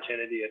an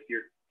opportunity if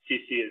your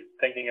CC is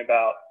thinking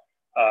about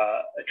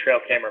a trail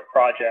camera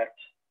project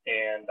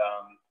and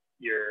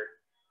you're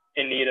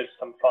in need of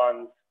some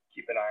funds,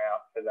 keep an eye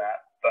out for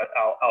that. But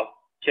I'll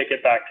kick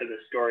it back to the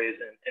stories,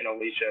 and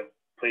Alicia,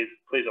 please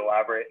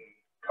elaborate and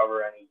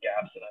cover any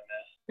gaps that I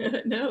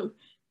missed. No,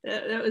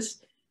 that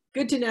was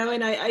good to know.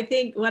 And I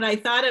think what I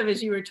thought of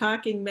as you were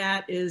talking,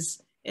 Matt,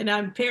 is, and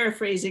I'm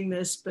paraphrasing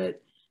this,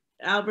 but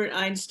Albert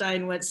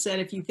Einstein once said,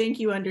 if you think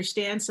you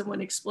understand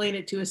someone, explain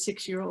it to a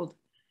 6-year-old.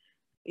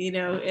 You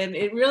know, and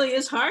it really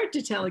is hard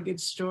to tell a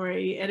good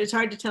story, and it's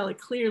hard to tell it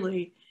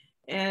clearly.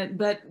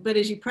 But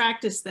as you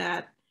practice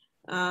that,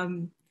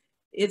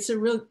 it's a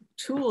real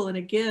tool and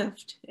a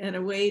gift and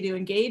a way to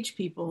engage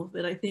people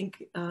that I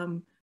think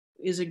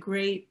is a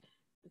great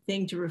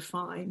thing to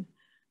refine.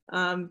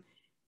 I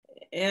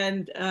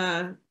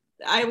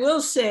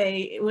will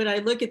say, when I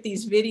look at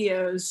these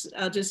videos,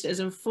 just as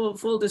a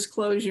full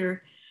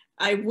disclosure,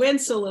 I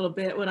wince a little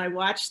bit when I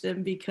watch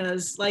them,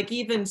 because like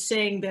even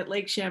saying that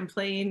Lake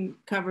Champlain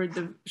covered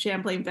the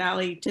Champlain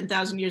Valley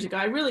 10,000 years ago,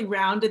 I really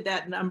rounded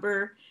that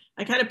number.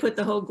 I kind of put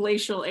the whole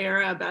glacial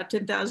era about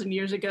 10,000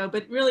 years ago,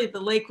 but really the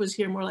lake was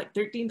here more like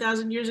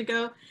 13,000 years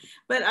ago.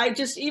 But I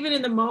just, even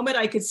in the moment,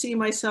 I could see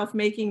myself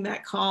making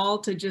that call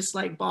to just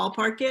like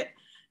ballpark it,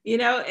 you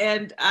know,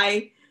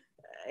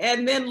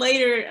 and then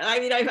later, I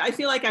mean, I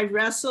feel like I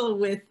wrestle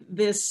with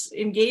this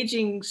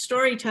engaging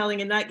storytelling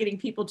and not getting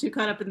people too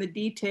caught up in the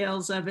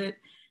details of it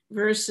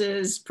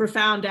versus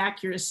profound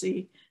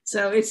accuracy.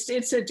 So it's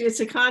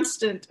a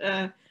constant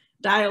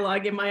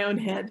dialogue in my own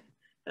head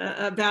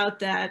about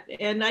that.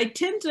 And I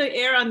tend to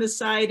err on the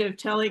side of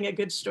telling a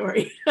good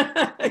story,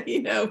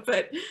 you know,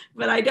 but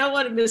I don't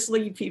want to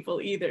mislead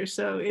people either.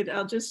 So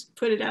I'll just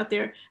put it out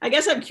there. I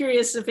guess I'm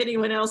curious if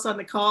anyone else on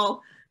the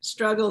call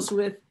struggles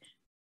with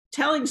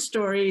telling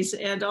stories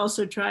and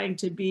also trying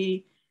to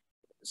be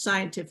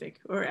scientific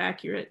or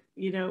accurate,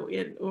 you know,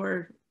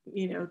 or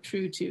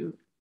true to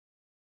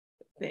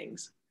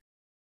things.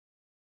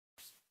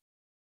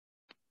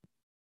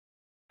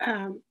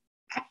 I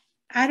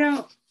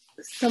don't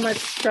so much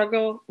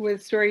struggle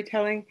with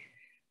storytelling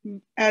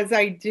as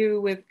I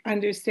do with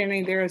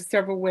understanding there are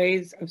several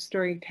ways of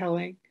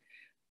storytelling.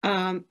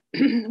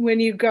 When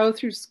you go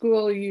through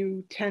school,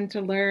 you tend to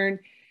learn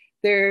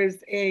there's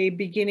a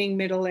beginning,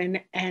 middle,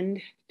 and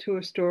end to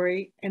a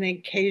story, and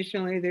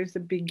occasionally there's a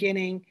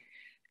beginning,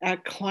 a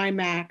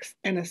climax,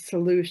 and a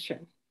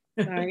solution,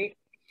 right?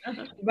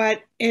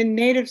 But in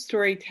native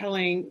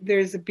storytelling,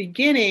 there's a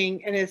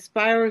beginning and it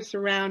spirals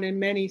around in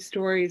many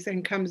stories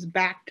and comes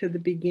back to the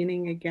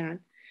beginning again.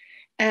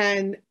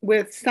 And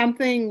with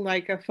something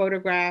like a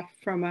photograph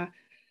from a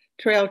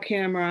trail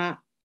camera,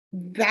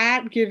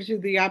 that gives you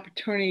the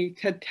opportunity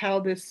to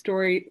tell this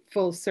story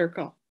full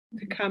circle,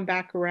 to come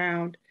back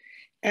around.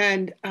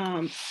 And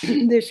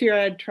this year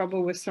I had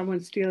trouble with someone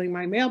stealing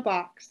my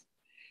mailbox.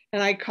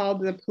 And I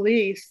called the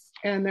police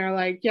and they're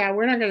like, yeah,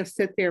 we're not going to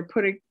sit there,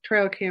 put a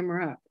trail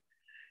camera up.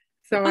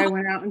 So I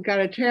went out and got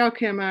a trail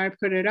camera, I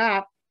put it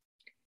up.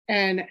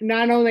 And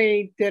not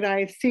only did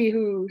I see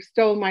who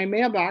stole my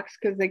mailbox,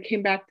 because they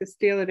came back to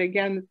steal it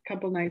again a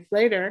couple nights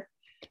later,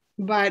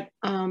 but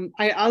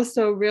I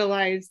also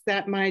realized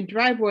that my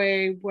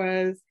driveway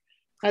was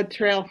a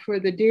trail for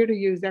the deer to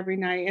use every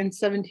night, and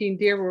 17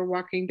 deer were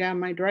walking down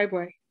my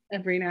driveway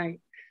every night.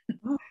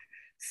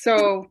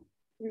 So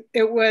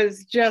it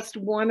was just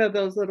one of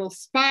those little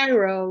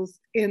spirals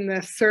in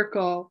the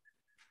circle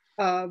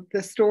of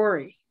the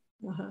story.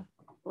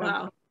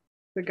 Wow.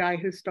 The guy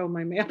who stole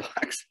my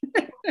mailbox.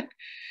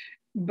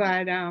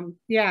 But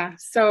yeah,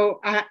 so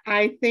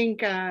I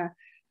think a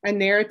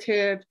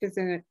narrative is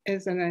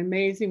an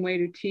amazing way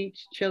to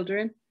teach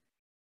children,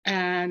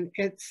 and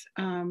it's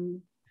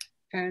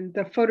and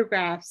the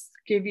photographs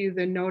give you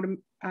the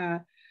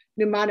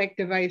mnemonic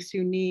device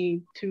you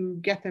need to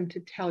get them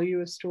to tell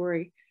you a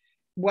story.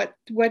 What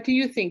do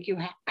you think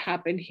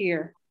happened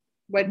here?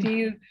 What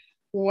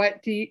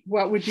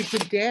would you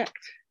predict?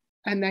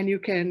 And then you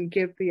can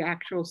give the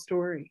actual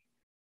story.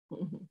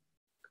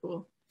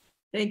 Cool.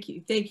 Thank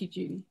you,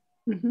 Judy.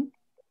 Thank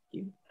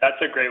you.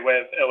 That's a great way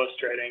of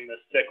illustrating the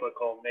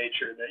cyclical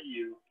nature that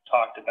you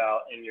talked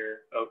about in your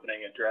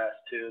opening address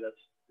too. That's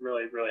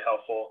really, really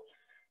helpful.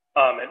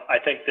 And I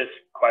think this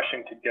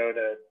question could go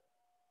to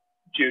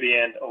Judy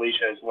and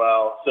Alicia as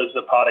well. So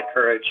Zapata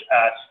Courage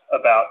asks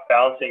about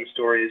balancing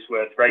stories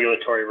with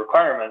regulatory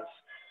requirements.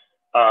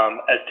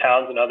 As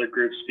towns and other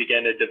groups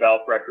begin to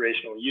develop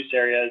recreational use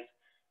areas,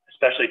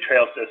 especially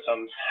trail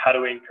systems, how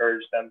do we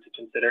encourage them to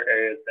consider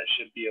areas that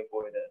should be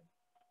avoided?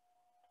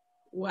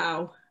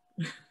 Wow.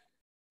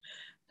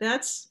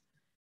 That's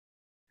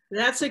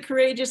a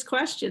courageous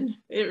question.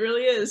 It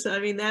really is. I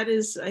mean, that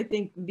is, I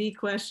think, the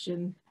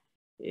question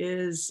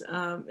is,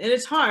 and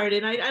it's hard.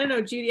 And I don't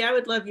know, Judy, I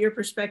would love your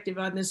perspective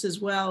on this as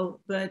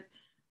well. But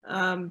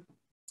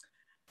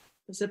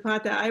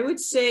Zapata, I would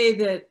say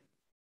that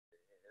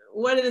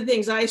one of the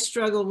things I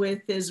struggle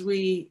with is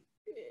we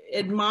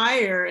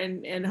admire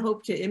and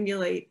hope to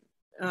emulate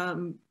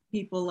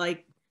people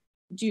like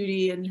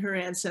Judy and her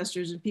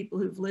ancestors and people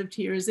who've lived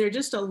here. Is there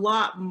just a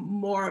lot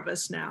more of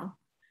us now?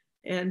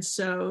 And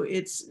so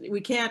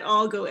we can't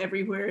all go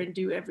everywhere and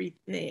do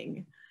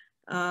everything.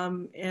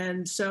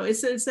 And so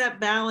it's that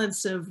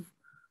balance of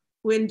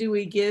when do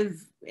we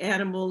give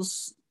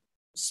animals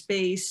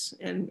space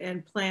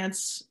and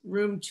plants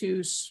room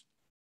to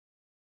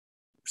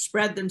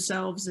spread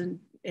themselves and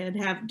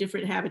have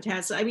different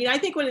habitats. I mean, I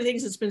think one of the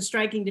things that's been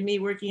striking to me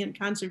working in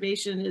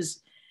conservation is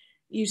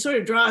you sort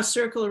of draw a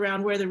circle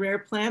around where the rare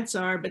plants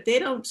are, but they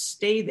don't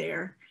stay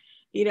there.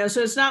 You know,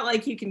 so it's not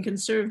like you can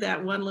conserve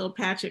that one little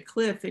patch of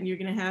cliff and you're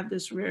going to have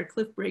this rare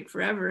cliff break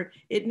forever.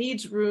 It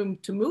needs room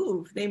to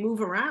move. They move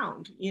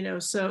around, you know.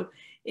 So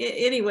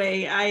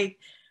anyway,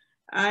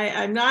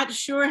 I'm not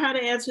sure how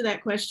to answer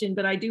that question,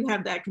 but I do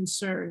have that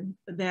concern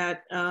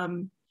that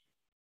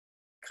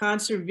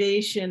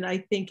conservation, I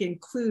think,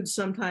 includes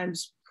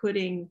sometimes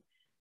putting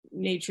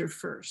nature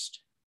first.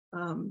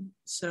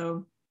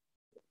 So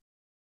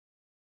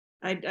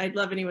I'd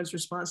love anyone's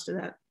response to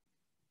that.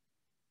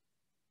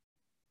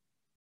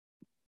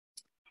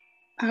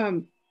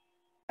 A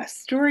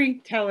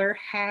storyteller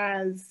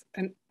has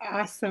an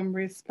awesome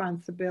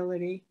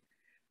responsibility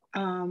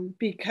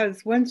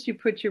because once you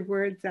put your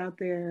words out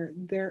there,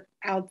 they're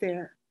out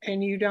there,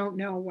 and you don't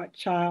know what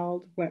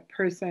child, what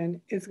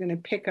person is going to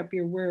pick up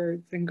your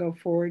words and go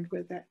forward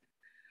with it.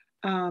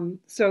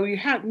 So you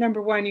have,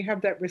 number one, you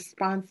have that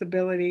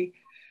responsibility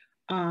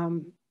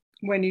when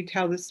you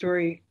tell the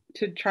story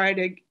to try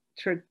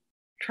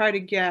to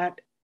get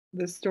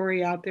the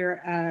story out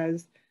there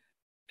as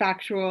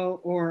factual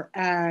or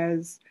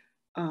as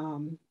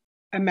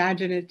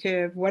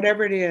imaginative,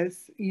 whatever it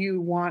is you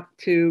want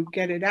to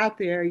get it out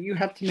there. You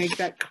have to make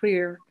that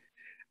clear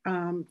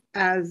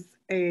as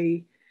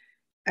a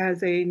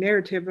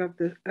narrative of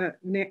the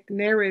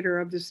narrator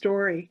of the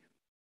story.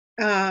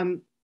 But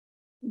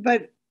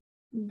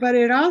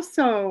it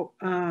also,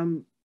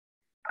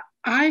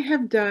 I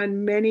have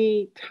done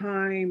many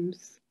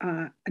times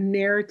a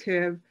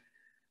narrative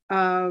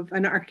of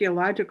an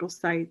archaeological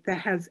site that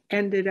has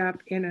ended up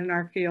in an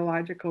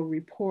archaeological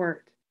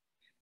report.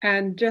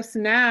 And just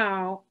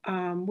now,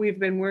 we've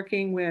been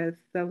working with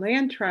the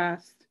Land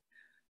Trust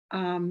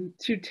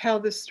to tell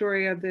the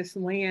story of this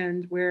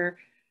land where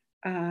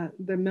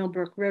the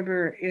Millbrook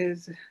River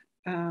is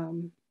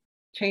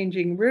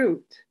changing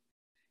route.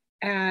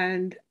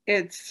 And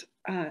it's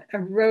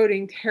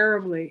eroding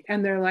terribly.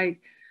 And they're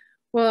like,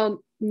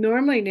 well,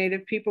 normally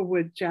Native people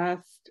would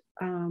just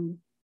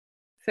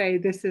say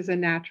this is a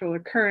natural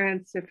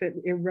occurrence. If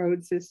it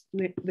erodes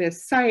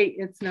this site,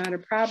 it's not a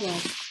problem.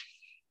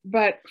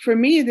 But for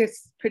me,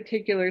 this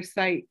particular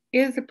site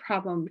is a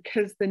problem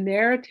because the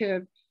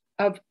narrative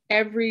of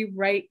every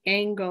right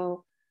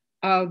angle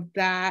of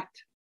that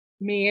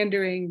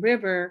meandering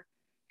river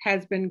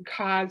has been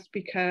caused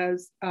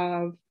because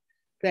of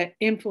the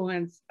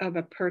influence of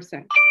a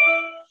person.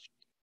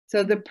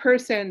 So the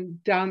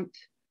person dumped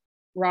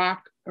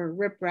rock or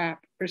riprap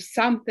or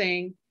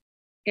something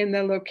in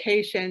the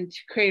location to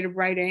create a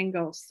right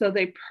angle. So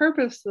they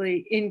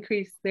purposely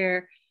increased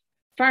their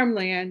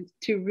farmland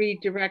to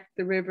redirect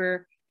the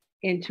river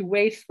into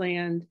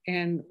wasteland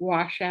and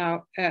wash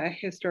out a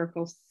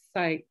historical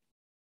site.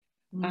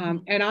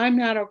 And I'm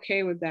not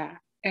okay with that.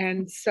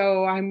 And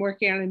so I'm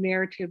working on a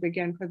narrative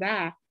again for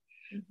that.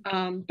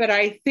 But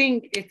I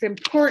think it's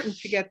important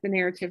to get the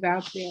narrative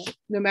out there,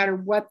 no matter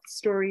what the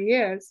story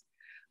is,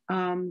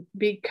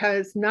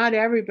 because not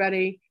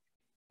everybody,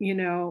 you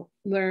know,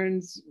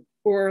 learns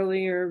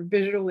orally or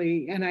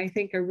visually. And I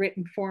think a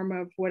written form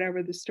of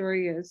whatever the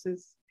story is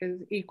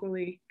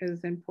equally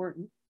as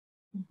important.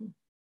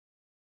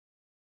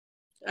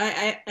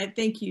 I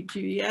thank you,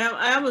 Judy.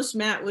 I almost,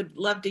 Matt, would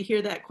love to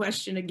hear that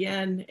question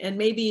again and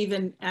maybe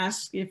even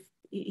ask if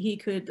he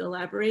could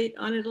elaborate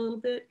on it a little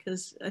bit,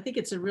 because I think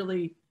it's a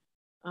really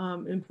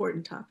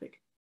important topic.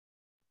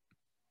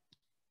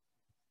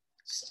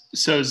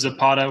 So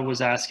Zapata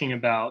was asking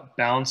about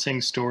balancing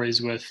stories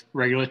with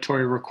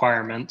regulatory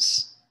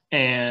requirements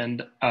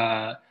and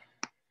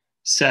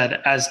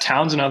said, as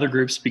towns and other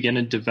groups begin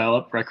to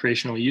develop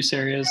recreational use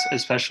areas,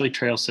 especially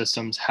trail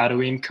systems, how do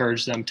we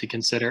encourage them to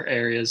consider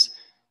areas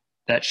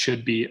that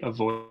should be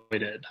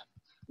avoided?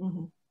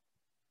 Do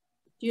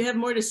you have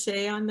more to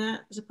say on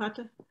that,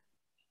 Zapata?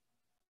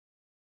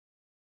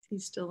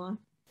 He's still on.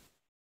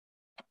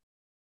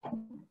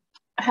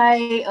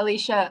 Hi,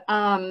 Alicia.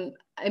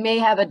 I may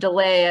have a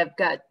delay. I've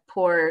got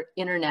poor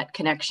internet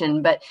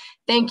connection, but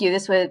thank you.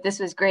 This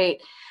was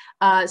great.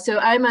 So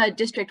I'm a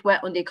district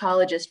wetland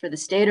ecologist for the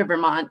state of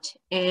Vermont,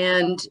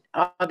 and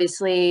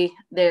obviously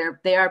they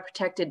are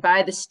protected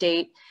by the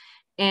state.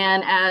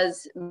 And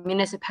as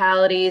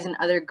municipalities and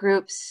other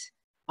groups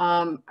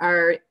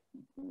are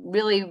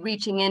really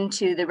reaching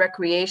into the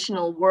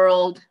recreational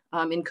world,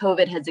 and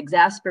COVID has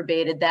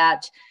exacerbated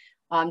that,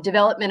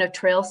 development of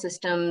trail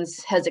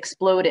systems has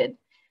exploded.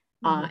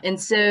 And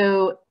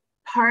so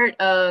part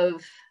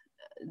of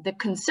the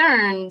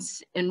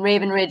concerns in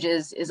Raven Ridge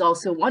is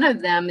also one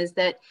of them, is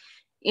that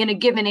in a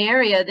given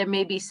area, there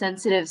may be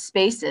sensitive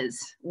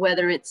spaces,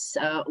 whether it's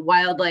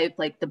wildlife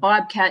like the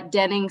bobcat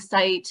denning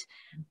site,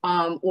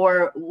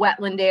 or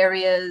wetland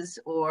areas,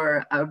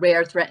 or a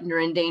rare, threatened, or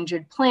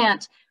endangered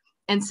plant.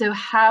 And so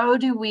how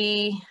do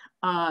we,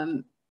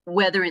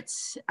 whether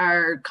it's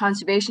our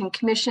conservation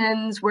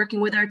commissions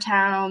working with our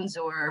towns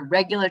or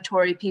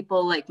regulatory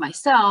people like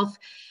myself,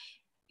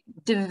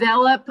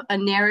 develop a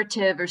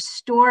narrative or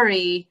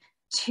story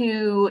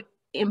to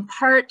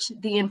impart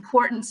the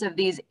importance of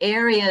these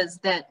areas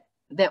that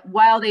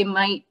while they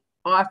might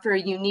offer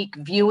unique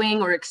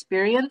viewing or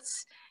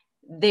experience,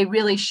 they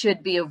really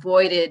should be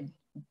avoided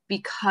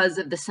because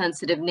of the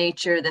sensitive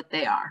nature that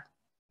they are.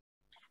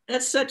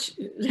 That's such,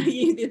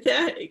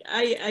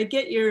 I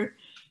get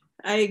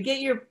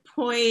your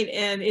point,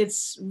 and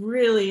it's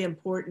really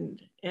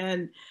important.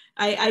 And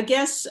I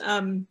guess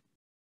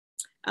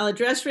I'll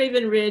address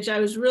Raven Ridge. I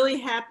was really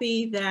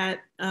happy that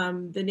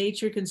the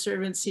Nature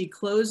Conservancy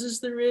closes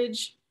the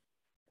ridge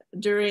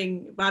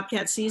during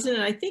bobcat season.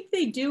 And I think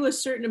they do a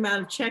certain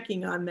amount of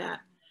checking on that.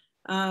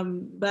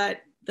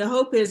 But the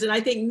hope is, and I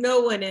think no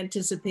one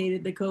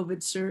anticipated the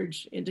COVID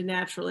surge into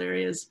natural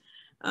areas.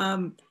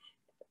 And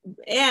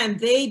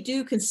they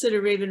do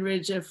consider Raven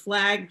Ridge a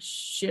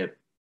flagship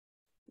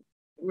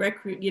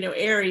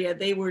area.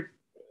 They were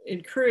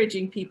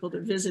encouraging people to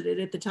visit it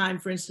at the time,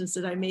 for instance,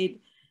 that I made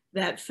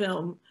that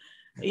film,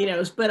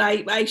 but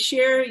I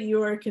share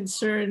your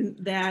concern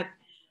that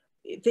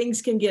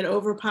things can get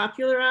over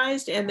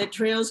popularized and that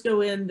trails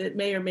go in that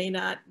may or may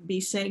not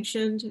be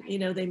sanctioned.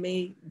 They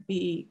may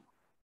be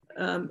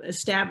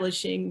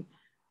establishing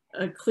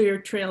a clear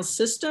trail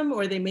system,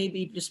 or they may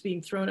be just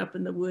being thrown up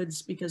in the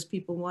woods because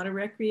people want to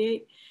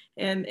recreate.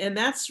 And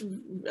it's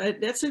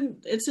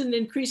an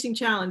increasing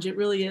challenge. It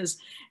really is.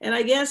 And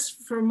I guess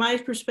from my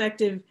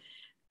perspective,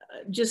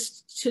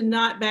 just to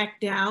not back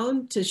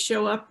down, to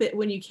show up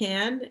when you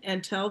can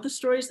and tell the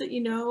stories that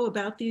you know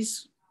about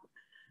these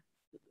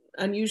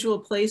unusual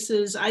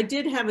places. I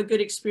did have a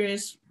good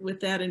experience with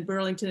that in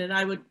Burlington, and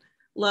I would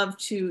love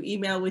to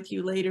email with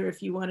you later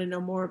if you want to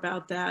know more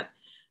about that.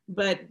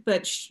 But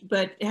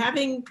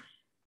having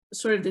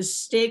sort of the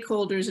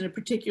stakeholders in a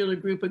particular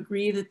group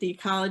agree that the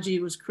ecology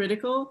was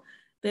critical,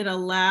 that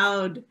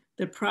allowed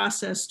the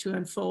process to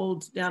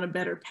unfold down a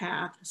better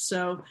path.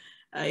 So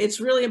it's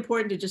really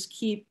important to just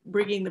keep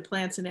bringing the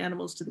plants and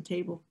animals to the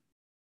table.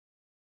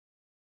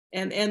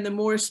 And the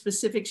more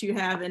specifics you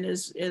have, and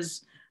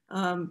as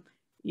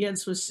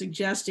Jens was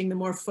suggesting, the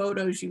more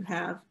photos you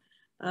have,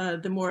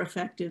 the more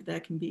effective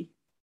that can be.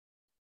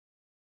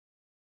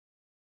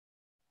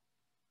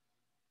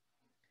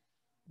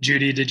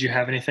 Judy, did you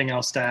have anything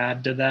else to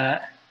add to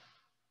that?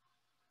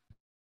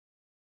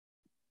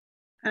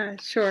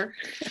 Sure.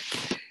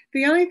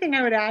 The only thing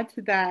I would add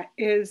to that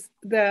is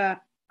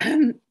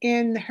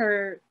in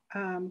her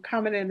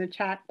comment in the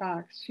chat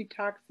box, she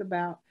talks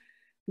about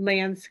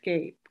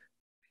landscape.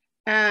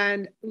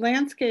 And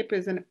landscape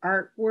is an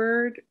art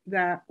word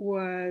that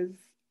was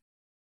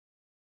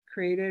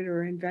created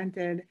or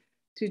invented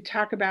to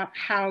talk about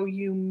how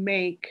you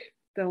make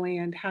the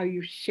land, how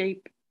you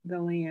shape the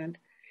land.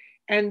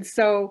 And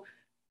so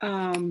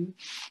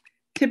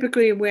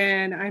typically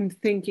when I'm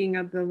thinking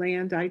of the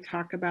land, I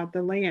talk about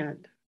the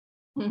land.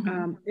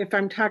 Mm-hmm. If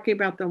I'm talking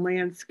about the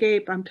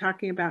landscape, I'm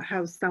talking about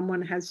how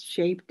someone has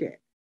shaped it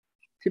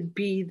to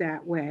be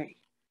that way.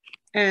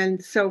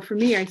 And so for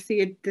me, I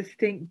see a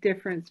distinct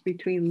difference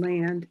between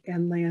land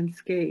and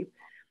landscape.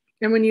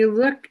 And when you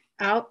look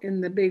out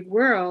in the big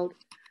world,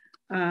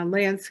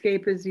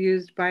 landscape is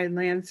used by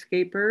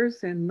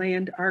landscapers and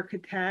land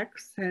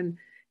architects and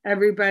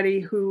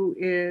everybody who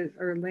is,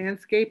 or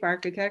landscape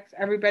architects,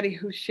 everybody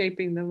who's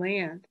shaping the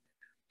land.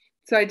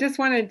 So I just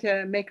wanted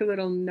to make a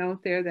little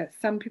note there that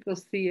some people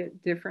see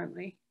it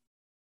differently.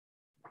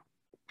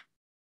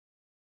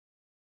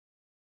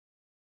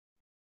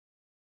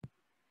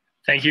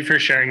 Thank you for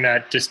sharing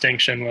that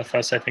distinction with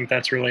us. I think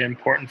that's really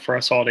important for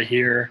us all to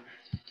hear.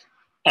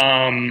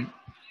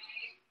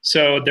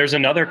 So there's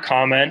another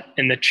comment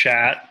in the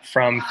chat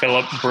from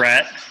Philip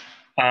Brett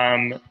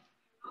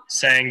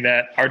saying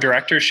that our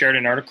director shared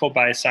an article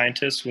by a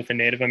scientist with a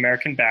Native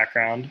American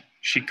background.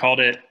 She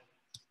called it,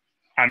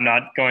 I'm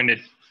not going to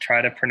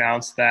try to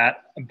pronounce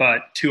that,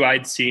 but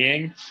two-eyed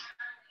seeing.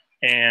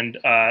 And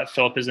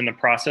Philip is in the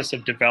process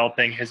of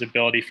developing his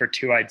ability for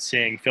two-eyed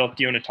seeing. Philip,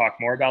 do you want to talk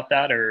more about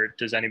that, or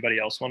does anybody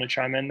else want to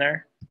chime in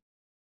there?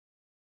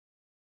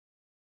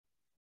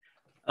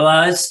 Well,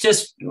 I was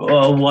just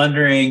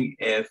wondering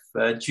if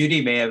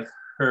Judy may have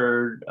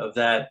heard of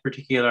that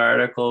particular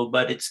article,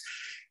 but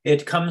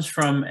it comes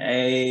from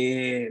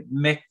a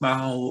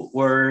Mi'kmaq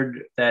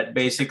word that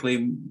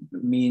basically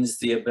means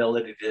the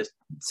ability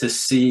to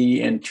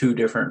see in two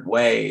different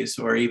ways,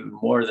 or even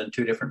more than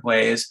two different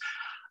ways.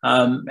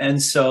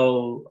 And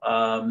so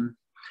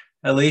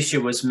Alicia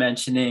was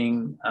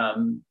mentioning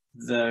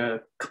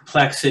the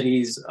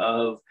complexities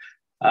of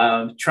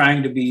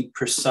trying to be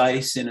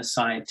precise in a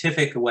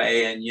scientific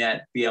way and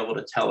yet be able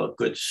to tell a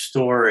good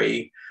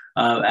story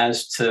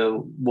as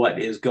to what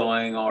is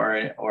going, or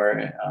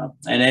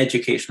an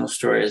educational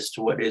story as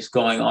to what is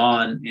going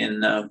on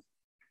in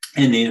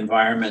the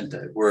environment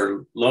that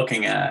we're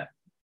looking at.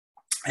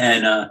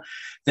 And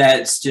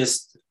that's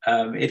just,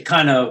 it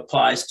kind of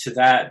applies to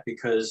that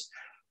because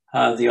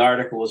the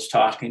article was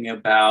talking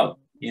about,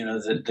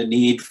 the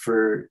need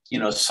for,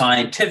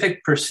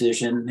 scientific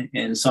precision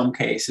in some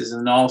cases,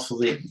 and also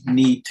the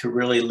need to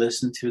really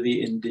listen to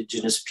the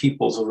indigenous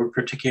peoples of a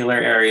particular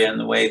area and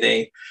the way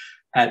they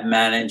had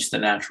managed the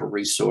natural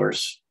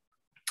resource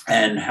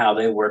and how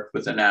they worked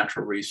with the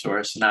natural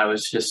resource. And I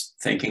was just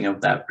thinking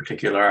of that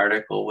particular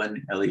article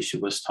when Alicia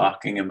was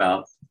talking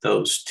about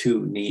those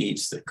two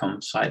needs that come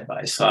side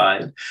by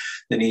side,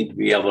 the need to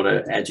be able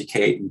to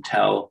educate and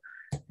tell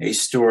a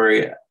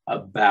story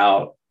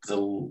about the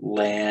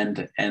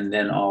land, and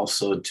then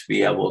also to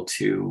be able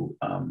to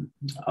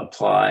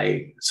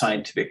apply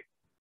scientific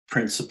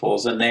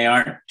principles. And they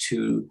aren't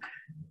two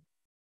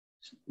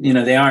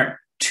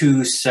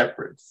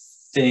separate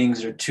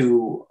things or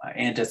two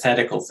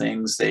antithetical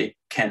things. They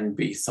can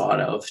be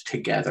thought of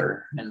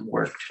together and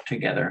worked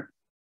together.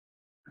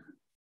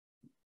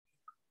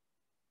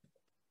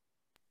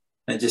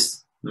 And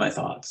just my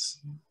thoughts.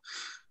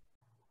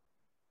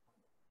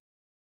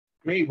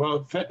 Great.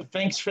 Well,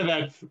 thanks for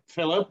that,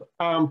 Philip.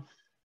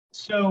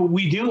 So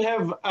we do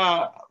have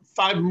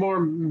 5 more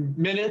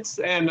minutes,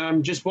 and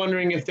I'm just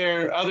wondering if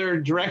there are other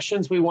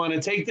directions we want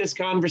to take this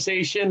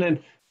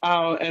conversation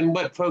and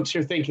what folks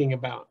are thinking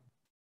about.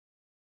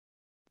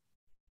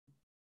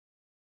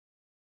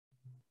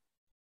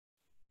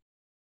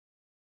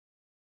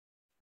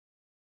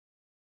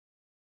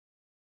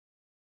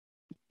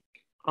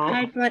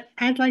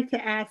 I'd like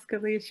to ask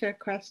Alicia a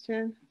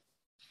question.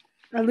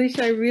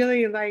 Alicia, I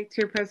really liked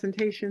your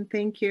presentation.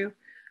 Thank you.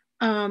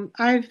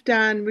 I've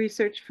done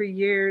research for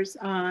years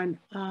on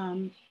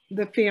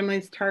the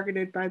families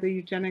targeted by the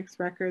eugenics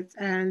records,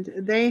 and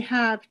they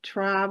have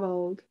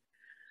traveled.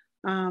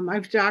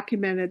 I've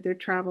documented their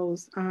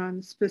travels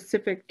on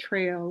specific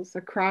trails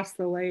across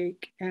the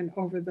lake and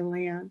over the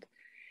land.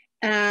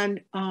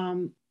 And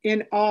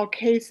in all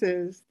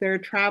cases, their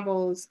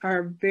travels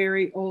are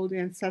very old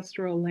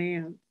ancestral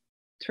land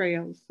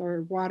trails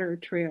or water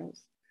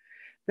trails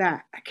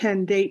that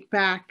can date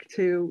back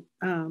to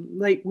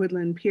late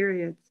woodland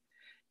periods.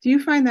 Do you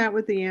find that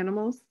with the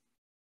animals?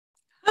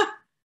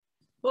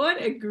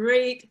 What a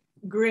great,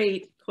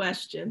 great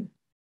question.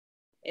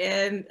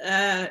 And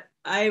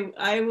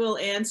I will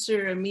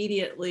answer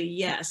immediately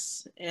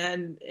yes.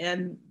 And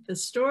the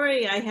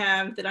story I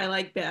have that I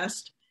like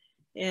best,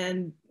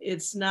 and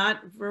it's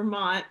not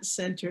Vermont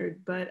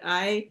centered, but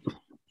I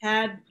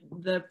had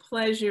the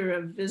pleasure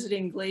of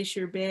visiting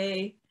Glacier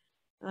Bay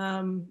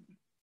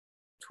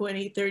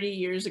 20, 30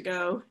 years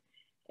ago.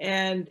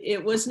 And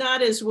it was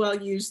not as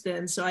well used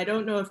then, so I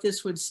don't know if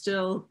this would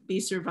still be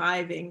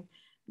surviving.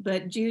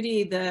 But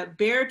Judy, the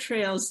bear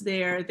trails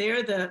there,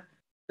 they're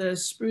the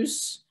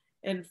spruce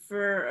and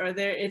fir are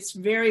there. It's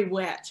very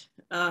wet,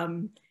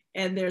 and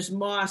there's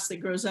moss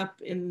that grows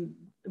up in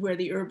where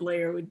the herb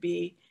layer would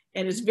be,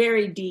 and it's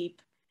very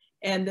deep.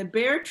 And the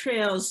bear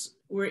trails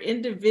were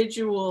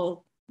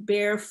individual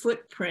bear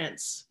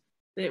footprints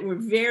that were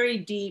very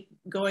deep,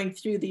 going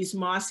through these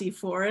mossy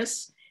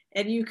forests.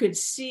 And you could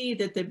see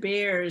that the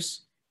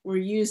bears were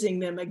using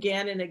them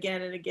again and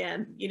again and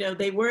again. You know,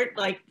 they weren't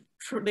like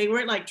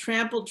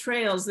trampled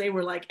trails. They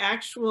were like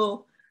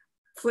actual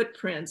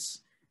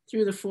footprints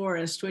through the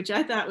forest, which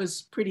I thought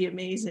was pretty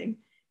amazing.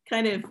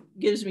 Kind of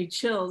gives me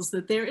chills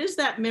that there is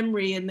that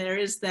memory and there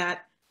is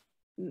that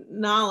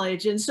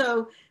knowledge. And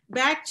so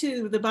back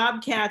to the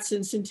bobcats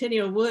in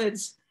Centennial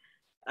Woods,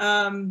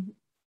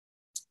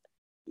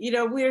 you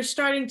know, we're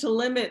starting to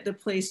limit the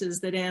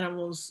places that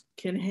animals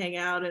can hang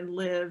out and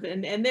live,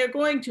 and they're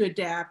going to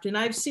adapt. And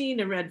I've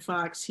seen a red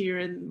fox here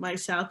in my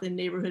South End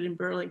neighborhood in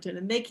Burlington,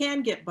 and they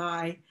can get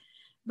by.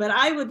 But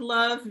I would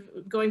love,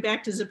 going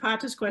back to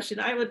Zapata's question,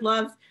 I would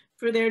love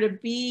for there to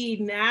be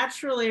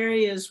natural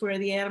areas where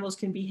the animals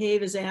can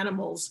behave as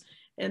animals,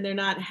 and they're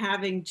not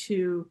having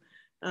to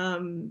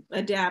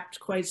adapt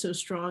quite so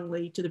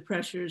strongly to the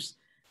pressures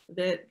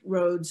that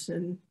roads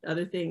and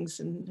other things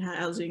and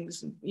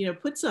housings, you know,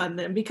 puts on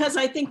them, because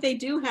I think they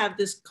do have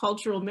this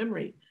cultural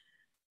memory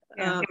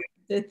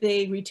that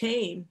they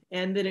retain,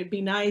 and that it'd be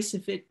nice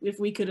if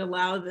we could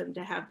allow them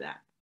to have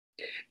that.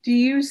 Do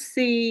you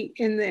see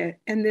in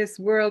this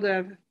world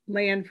of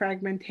land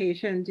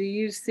fragmentation, do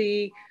you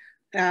see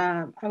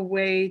a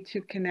way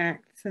to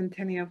connect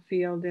Centennial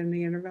Field and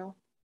the interval?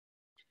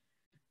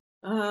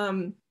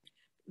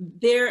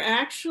 There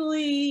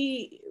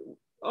actually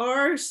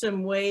are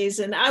some ways,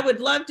 and I would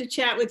love to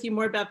chat with you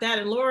more about that,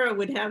 and Laura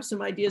would have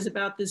some ideas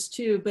about this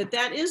too, but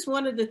that is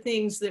one of the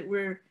things that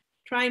we're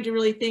trying to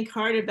really think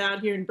hard about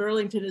here in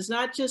Burlington, is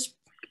not just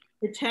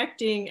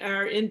protecting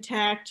our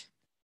intact,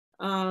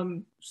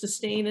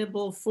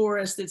 sustainable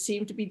forests that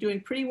seem to be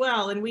doing pretty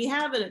well. And we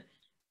have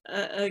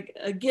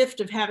a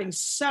gift of having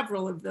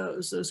several of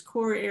those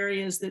core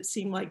areas that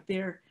seem like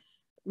they're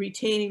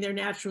retaining their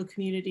natural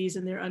communities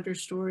and their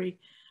understory.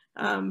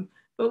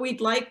 But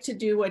we'd like to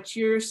do what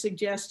you're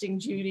suggesting,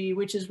 Judy,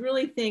 which is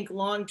really think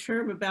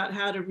long-term about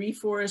how to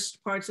reforest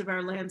parts of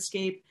our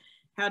landscape,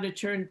 how to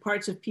turn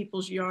parts of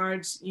people's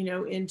yards, you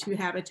know, into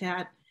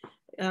habitat,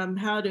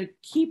 how to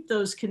keep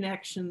those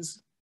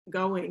connections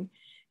going.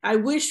 I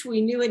wish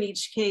we knew in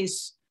each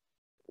case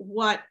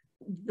what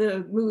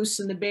the moose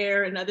and the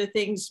bear and other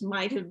things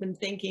might have been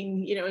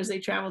thinking, you know, as they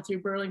travel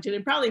through Burlington,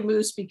 and probably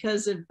moose,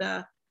 because of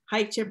the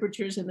high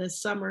temperatures in the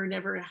summer,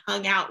 never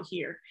hung out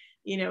here.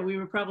 You know, we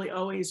were probably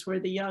always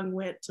where the young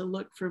went to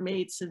look for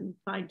mates and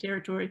find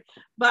territory.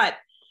 But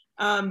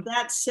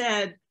that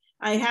said,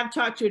 I have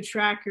talked to a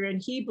tracker,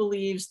 and he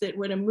believes that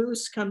when a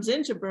moose comes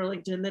into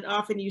Burlington, that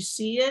often you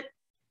see it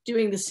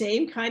doing the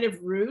same kind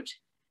of route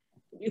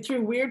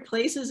through weird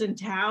places in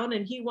town.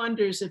 And he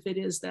wonders if it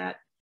is that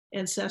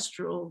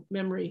ancestral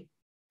memory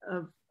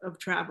of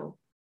travel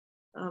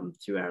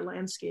through our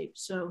landscape.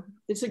 So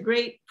it's a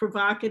great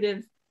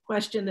provocative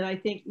question that I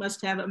think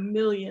must have a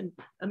million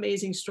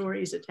amazing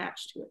stories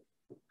attached to it.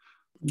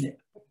 Yeah.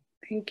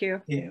 Thank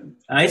you. Yeah,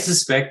 I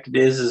suspect it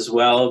is as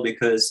well,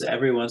 because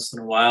every once in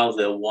a while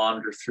they'll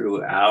wander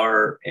through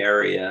our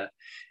area,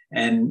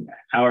 and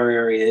our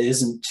area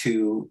isn't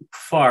too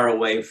far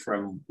away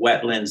from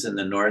wetlands in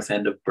the north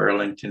end of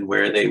Burlington,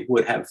 where they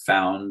would have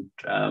found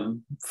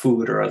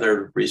food or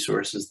other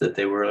resources that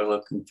they were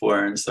looking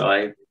for. And so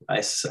I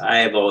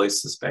have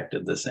always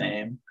suspected the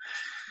same.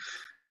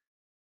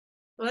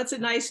 Well, that's a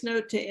nice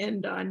note to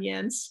end on,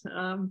 Jens.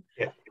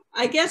 Yeah.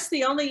 I guess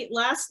the only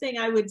last thing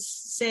I would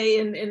say,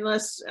 and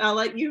unless I'll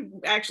let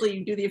you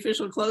actually do the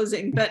official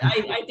closing, but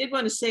I did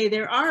want to say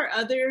there are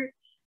other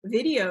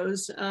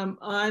videos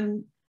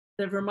on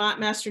the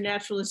Vermont Master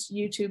Naturalist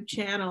YouTube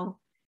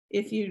channel.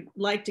 If you'd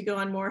like to go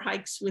on more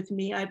hikes with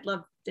me, I'd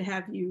love to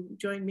have you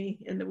join me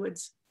in the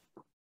woods.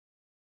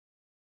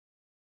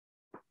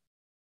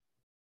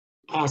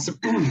 Awesome.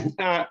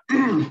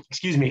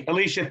 Excuse me,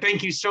 Alicia,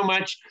 thank you so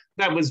much.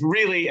 That was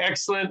really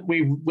excellent.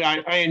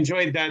 I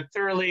enjoyed that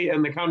thoroughly,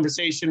 and the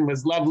conversation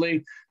was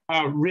lovely,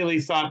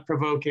 really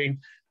thought-provoking.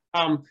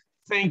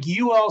 Thank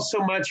you all so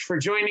much for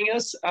joining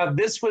us.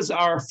 This was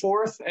our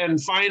fourth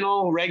and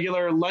final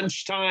regular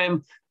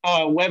lunchtime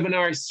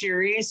webinar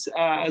series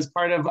as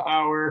part of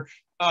our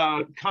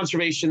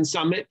Conservation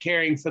Summit,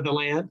 Caring for the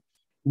Land.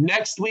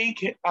 Next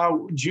week,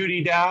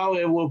 Judy Dow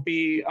will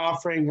be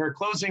offering her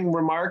closing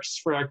remarks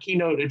for our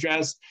keynote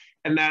address,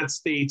 and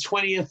that's the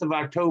 20th of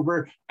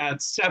October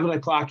at 7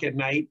 o'clock at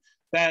night.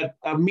 That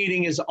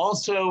meeting is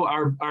also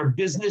our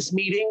business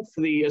meeting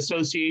for the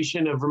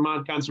Association of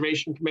Vermont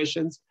Conservation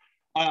Commissions.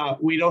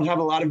 We don't have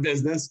a lot of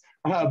business,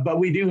 but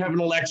we do have an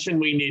election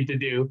we need to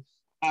do.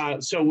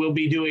 So we'll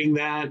be doing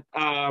that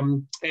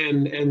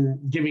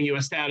and giving you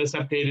a status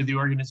update of the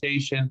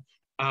organization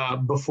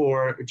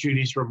before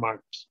Judy's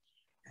remarks.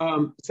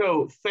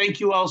 So thank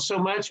you all so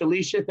much.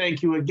 Alicia,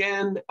 thank you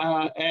again.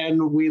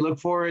 And we look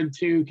forward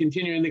to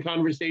continuing the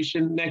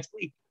conversation next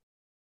week.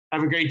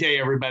 Have a great day,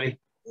 everybody.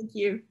 Thank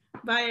you.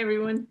 Bye,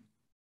 everyone.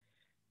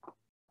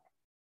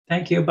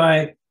 Thank you.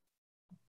 Bye.